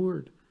to the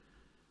Lord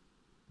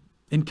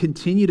and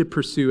continue to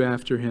pursue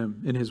after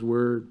him in his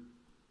word.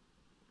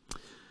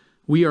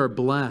 We are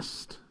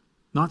blessed,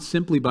 not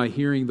simply by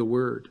hearing the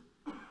word.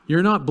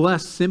 You're not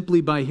blessed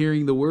simply by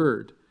hearing the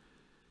word.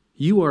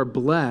 You are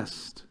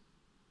blessed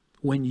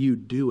when you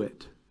do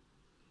it.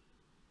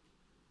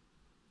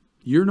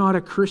 You're not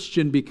a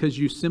Christian because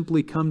you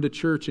simply come to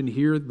church and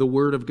hear the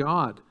word of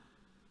God.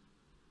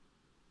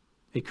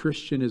 A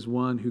Christian is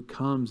one who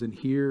comes and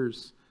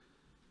hears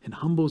and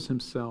humbles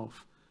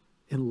himself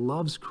and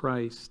loves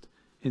Christ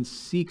and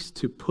seeks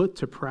to put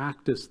to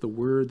practice the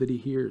word that he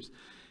hears.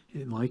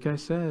 And like I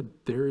said,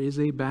 there is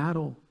a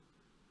battle.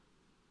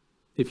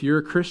 If you're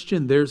a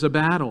Christian, there's a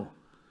battle.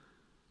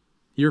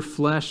 Your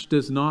flesh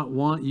does not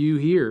want you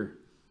here.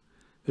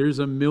 There's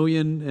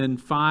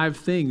 1,000,005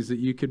 things that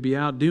you could be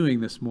out doing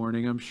this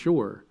morning, I'm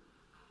sure.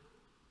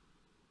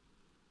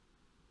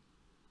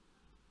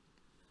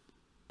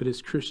 But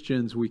as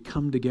Christians, we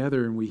come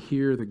together and we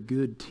hear the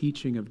good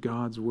teaching of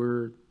God's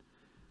word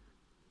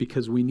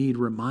because we need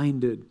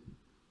reminded.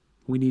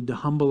 We need to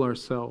humble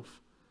ourselves.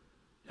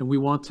 And we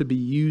want to be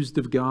used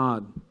of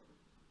God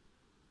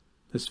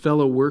as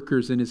fellow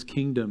workers in his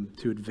kingdom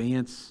to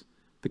advance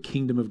the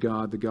kingdom of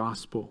God, the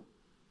gospel.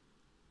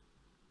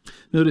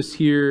 Notice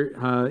here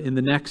in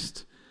the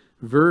next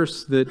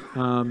verse that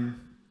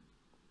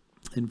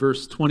in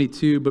verse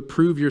 22, but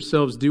prove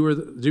yourselves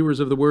doers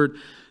of the word,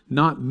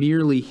 not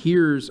merely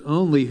hearers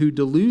only who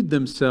delude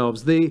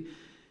themselves. They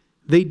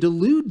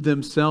delude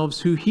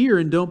themselves who hear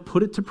and don't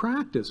put it to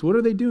practice. What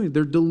are they doing?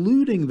 They're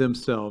deluding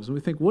themselves. And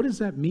we think, what does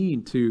that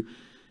mean to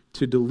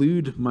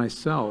delude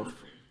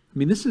myself? I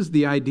mean, this is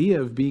the idea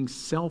of being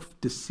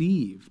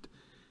self-deceived.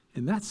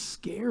 And that's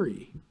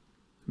scary.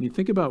 I mean,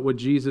 think about what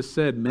Jesus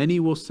said. Many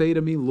will say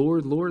to me,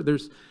 Lord, Lord.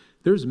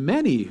 There's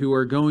many who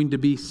are going to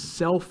be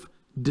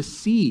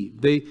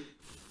self-deceived. They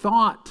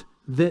thought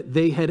that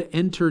they had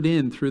entered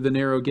in through the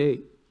narrow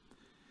gate.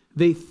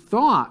 They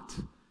thought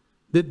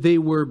that they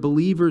were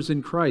believers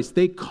in Christ.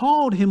 They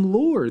called him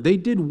Lord. They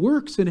did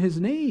works in his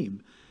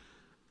name.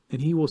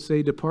 And he will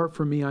say, depart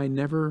from me, I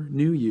never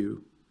knew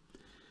you.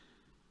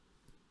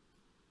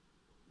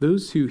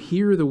 Those who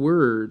hear the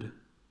word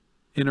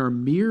and are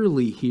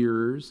merely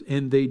hearers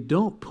and they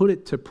don't put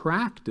it to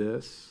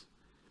practice,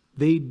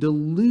 they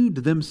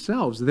delude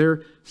themselves.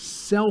 They're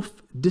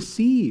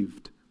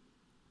self-deceived.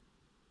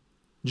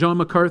 John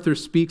MacArthur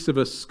speaks of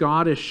a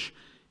Scottish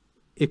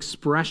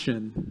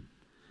expression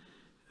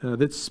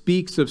that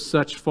speaks of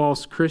such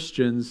false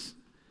Christians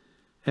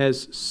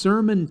as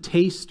sermon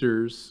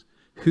tasters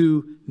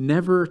who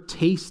never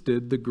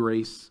tasted the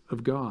grace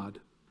of God.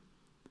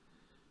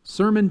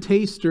 Sermon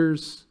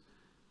tasters,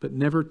 but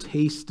never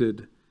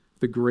tasted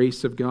the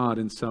grace of God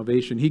and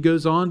salvation. He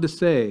goes on to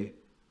say,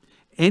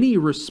 any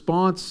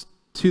response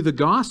to the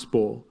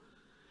gospel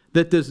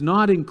that does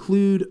not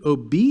include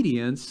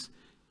obedience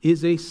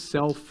is a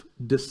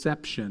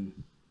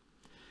self-deception.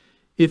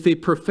 If a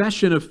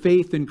profession of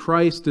faith in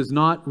Christ does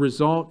not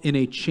result in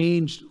a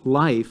changed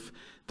life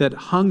that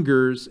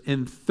hungers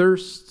and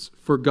thirsts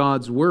for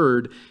God's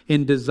word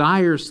and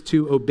desires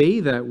to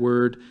obey that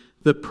word,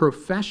 the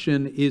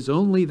profession is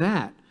only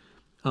that,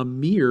 a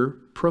mere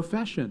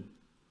profession.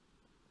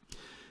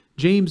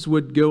 James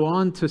would go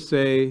on to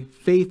say,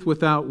 faith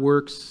without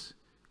works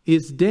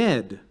is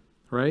dead,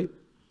 right?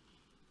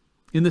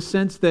 In the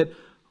sense that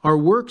Our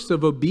works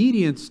of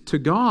obedience to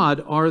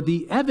God are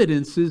the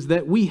evidences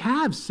that we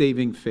have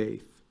saving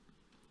faith.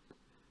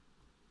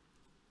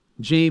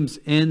 James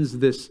ends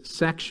this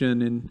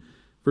section in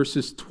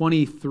verses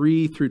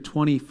 23 through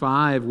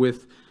 25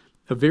 with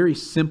a very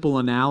simple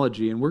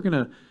analogy, and we're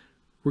going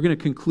to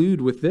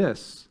conclude with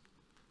this.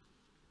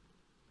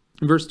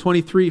 In verse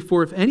 23,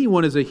 "For if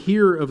anyone is a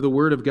hearer of the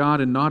word of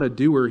God and not a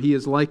doer, he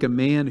is like a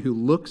man who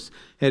looks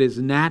at his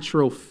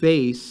natural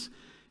face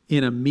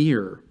in a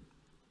mirror.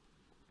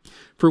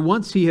 For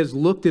once he has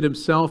looked at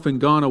himself and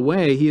gone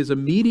away, he has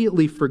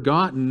immediately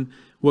forgotten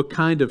what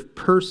kind of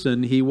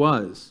person he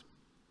was."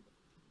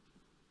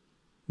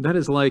 That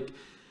is like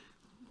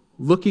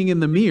looking in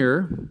the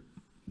mirror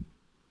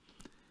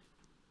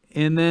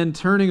and then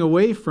turning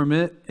away from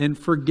it and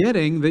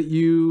forgetting that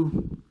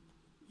you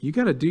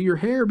got to do your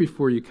hair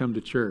before you come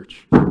to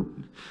church.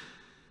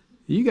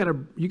 You got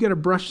to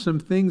brush some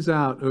things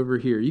out over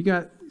here. You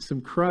got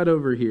some crud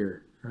over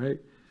here, right?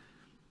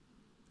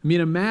 I mean,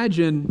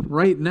 imagine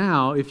right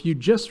now if you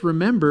just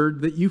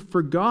remembered that you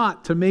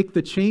forgot to make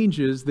the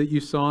changes that you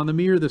saw in the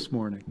mirror this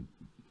morning.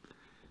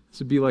 This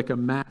would be like a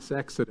mass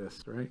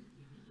exodus, right?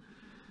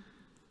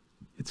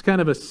 It's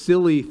kind of a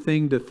silly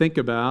thing to think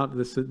about,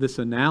 this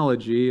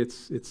analogy.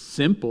 It's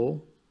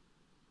simple,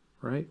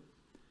 right?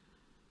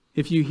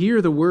 If you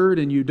hear the word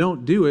and you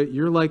don't do it,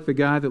 you're like the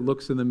guy that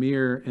looks in the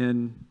mirror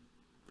and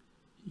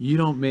you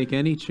don't make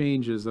any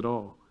changes at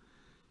all.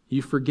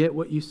 You forget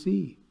what you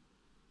see.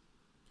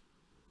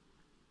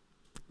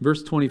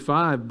 Verse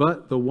 25,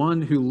 "But the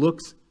one who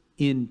looks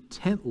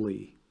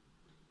intently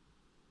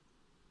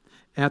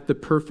at the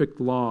perfect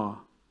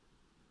law,"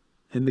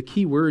 and the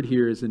key word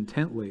here is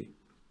intently,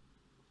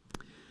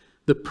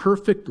 "the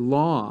perfect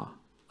law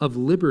of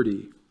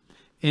liberty,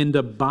 and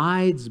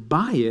abides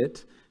by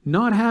it,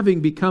 not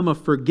having become a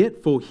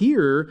forgetful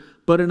hearer,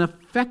 but an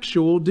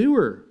effectual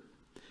doer,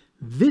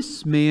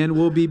 this man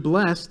will be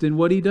blessed in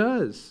what he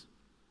does."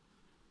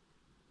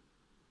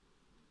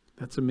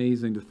 That's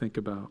amazing to think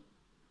about.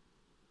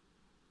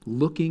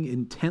 Looking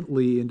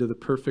intently into the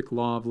perfect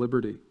law of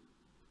liberty.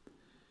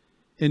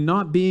 And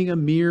not being a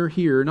mere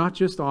hearer, not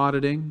just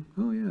auditing.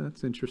 "Oh yeah,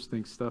 that's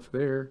interesting stuff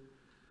there.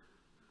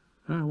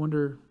 I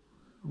wonder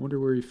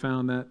where you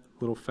found that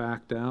little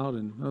fact out,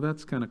 and oh,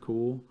 that's kind of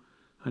cool.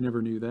 I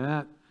never knew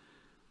that."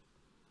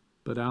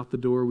 But out the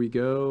door we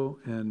go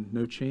and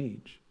no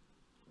change.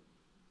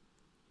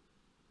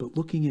 But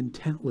looking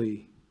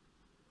intently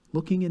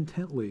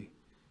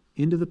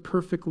into the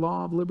perfect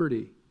law of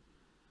liberty,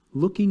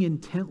 looking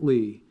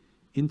intently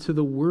into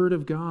the Word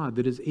of God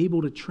that is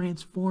able to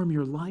transform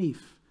your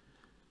life,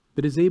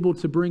 that is able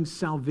to bring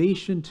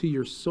salvation to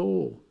your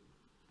soul.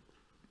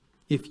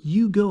 If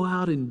you go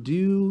out and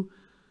do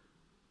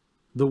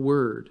the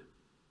Word,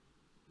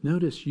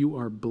 notice you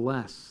are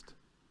blessed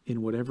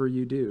in whatever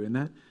you do.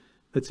 And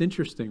that's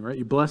interesting, right?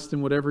 You're blessed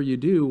in whatever you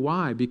do.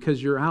 Why?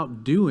 Because you're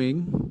out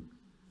doing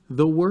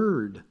the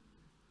Word.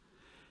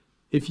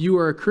 If you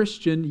are a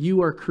Christian,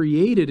 you are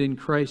created in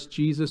Christ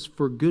Jesus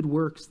for good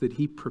works that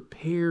He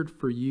prepared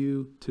for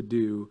you to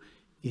do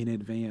in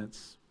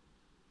advance.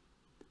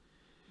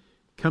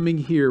 Coming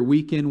here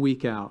week in,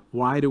 week out.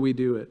 Why do we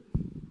do it?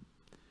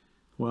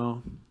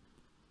 Well,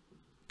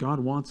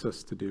 God wants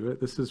us to do it.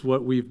 This is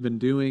what we've been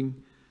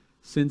doing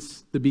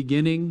since the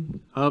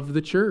beginning of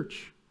the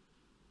church.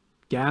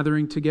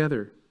 Gathering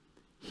together,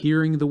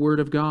 hearing the Word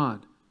of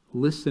God,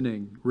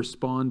 listening,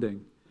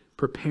 responding,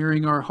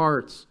 preparing our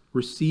hearts,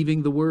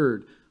 receiving the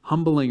Word,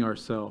 humbling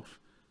ourselves,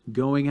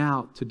 going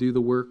out to do the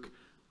work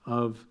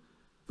of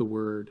the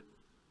Word.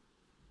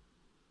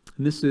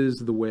 And this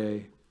is the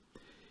way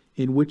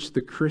in which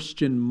the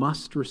Christian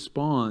must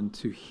respond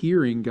to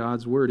hearing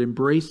God's Word,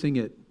 embracing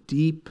it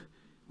deep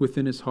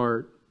within his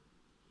heart,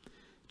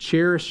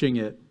 cherishing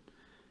it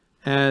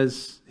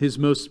as his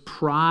most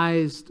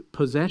prized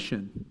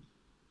possession,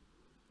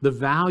 the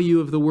value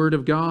of the Word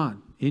of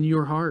God in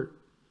your heart,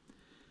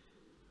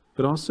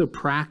 but also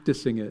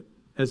practicing it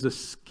as a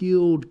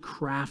skilled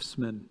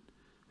craftsman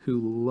who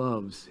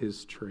loves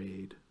his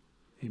trade.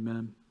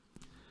 Amen.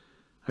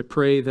 I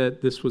pray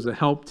that this was a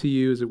help to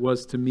you as it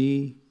was to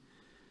me.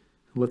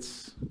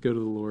 Let's go to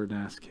the Lord and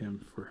ask Him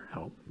for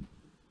help.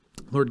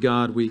 Lord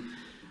God, we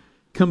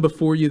come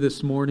before you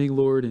this morning,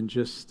 Lord, and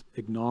just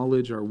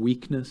acknowledge our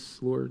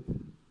weakness, Lord.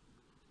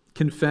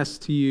 Confess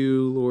to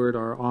you, Lord,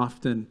 our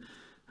often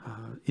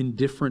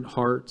indifferent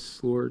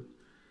hearts, Lord,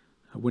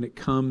 when it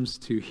comes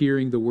to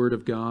hearing the Word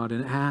of God,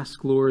 and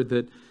ask, Lord,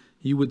 that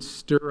you would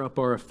stir up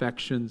our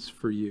affections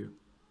for you.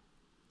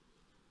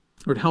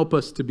 Lord, help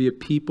us to be a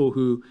people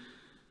who,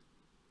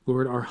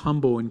 Lord, are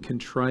humble and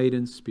contrite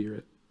in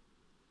spirit.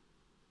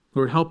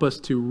 Lord, help us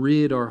to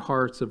rid our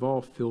hearts of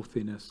all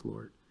filthiness,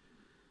 Lord,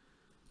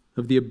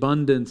 of the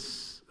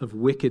abundance of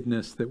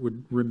wickedness that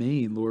would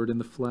remain, Lord, in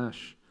the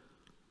flesh.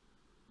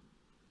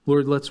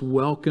 Lord, let's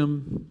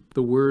welcome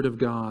the Word of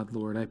God,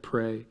 Lord, I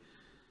pray,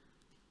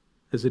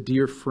 as a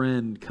dear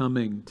friend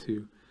coming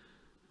to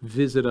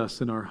visit us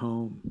in our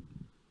home.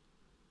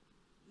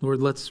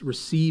 Lord, let's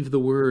receive the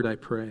Word, I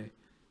pray.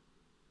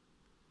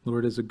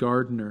 Lord, as a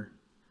gardener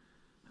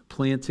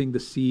planting the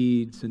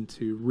seeds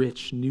into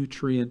rich,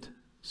 nutrient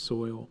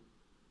soil.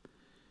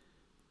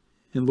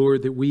 And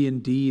Lord, that we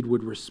indeed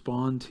would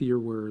respond to your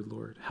word,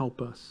 Lord.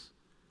 Help us.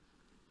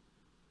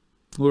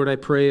 Lord, I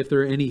pray if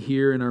there are any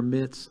here in our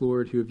midst,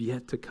 Lord, who have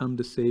yet to come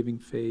to saving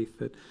faith,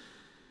 that,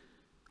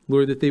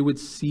 Lord, that they would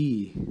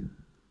see,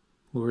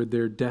 Lord,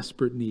 their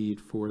desperate need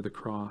for the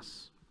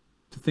cross.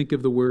 To think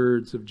of the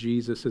words of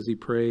Jesus as he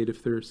prayed,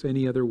 if there's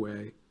any other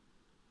way,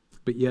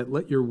 but yet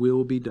let your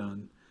will be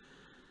done.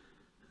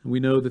 And we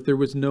know that there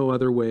was no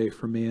other way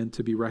for man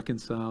to be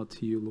reconciled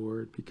to you,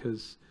 Lord,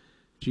 because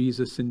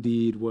Jesus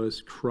indeed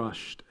was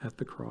crushed at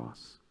the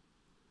cross,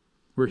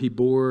 where he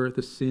bore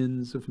the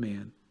sins of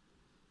man,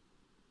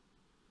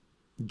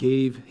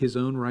 gave his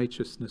own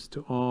righteousness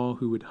to all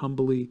who would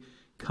humbly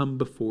come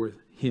before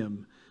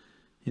him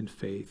in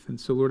faith. And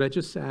so, Lord, I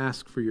just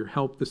ask for your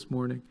help this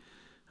morning.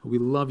 We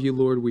love you,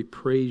 Lord. We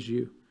praise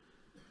you.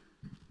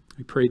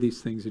 We pray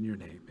these things in your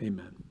name.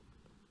 Amen.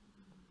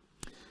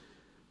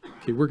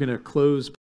 Okay, we're going to close.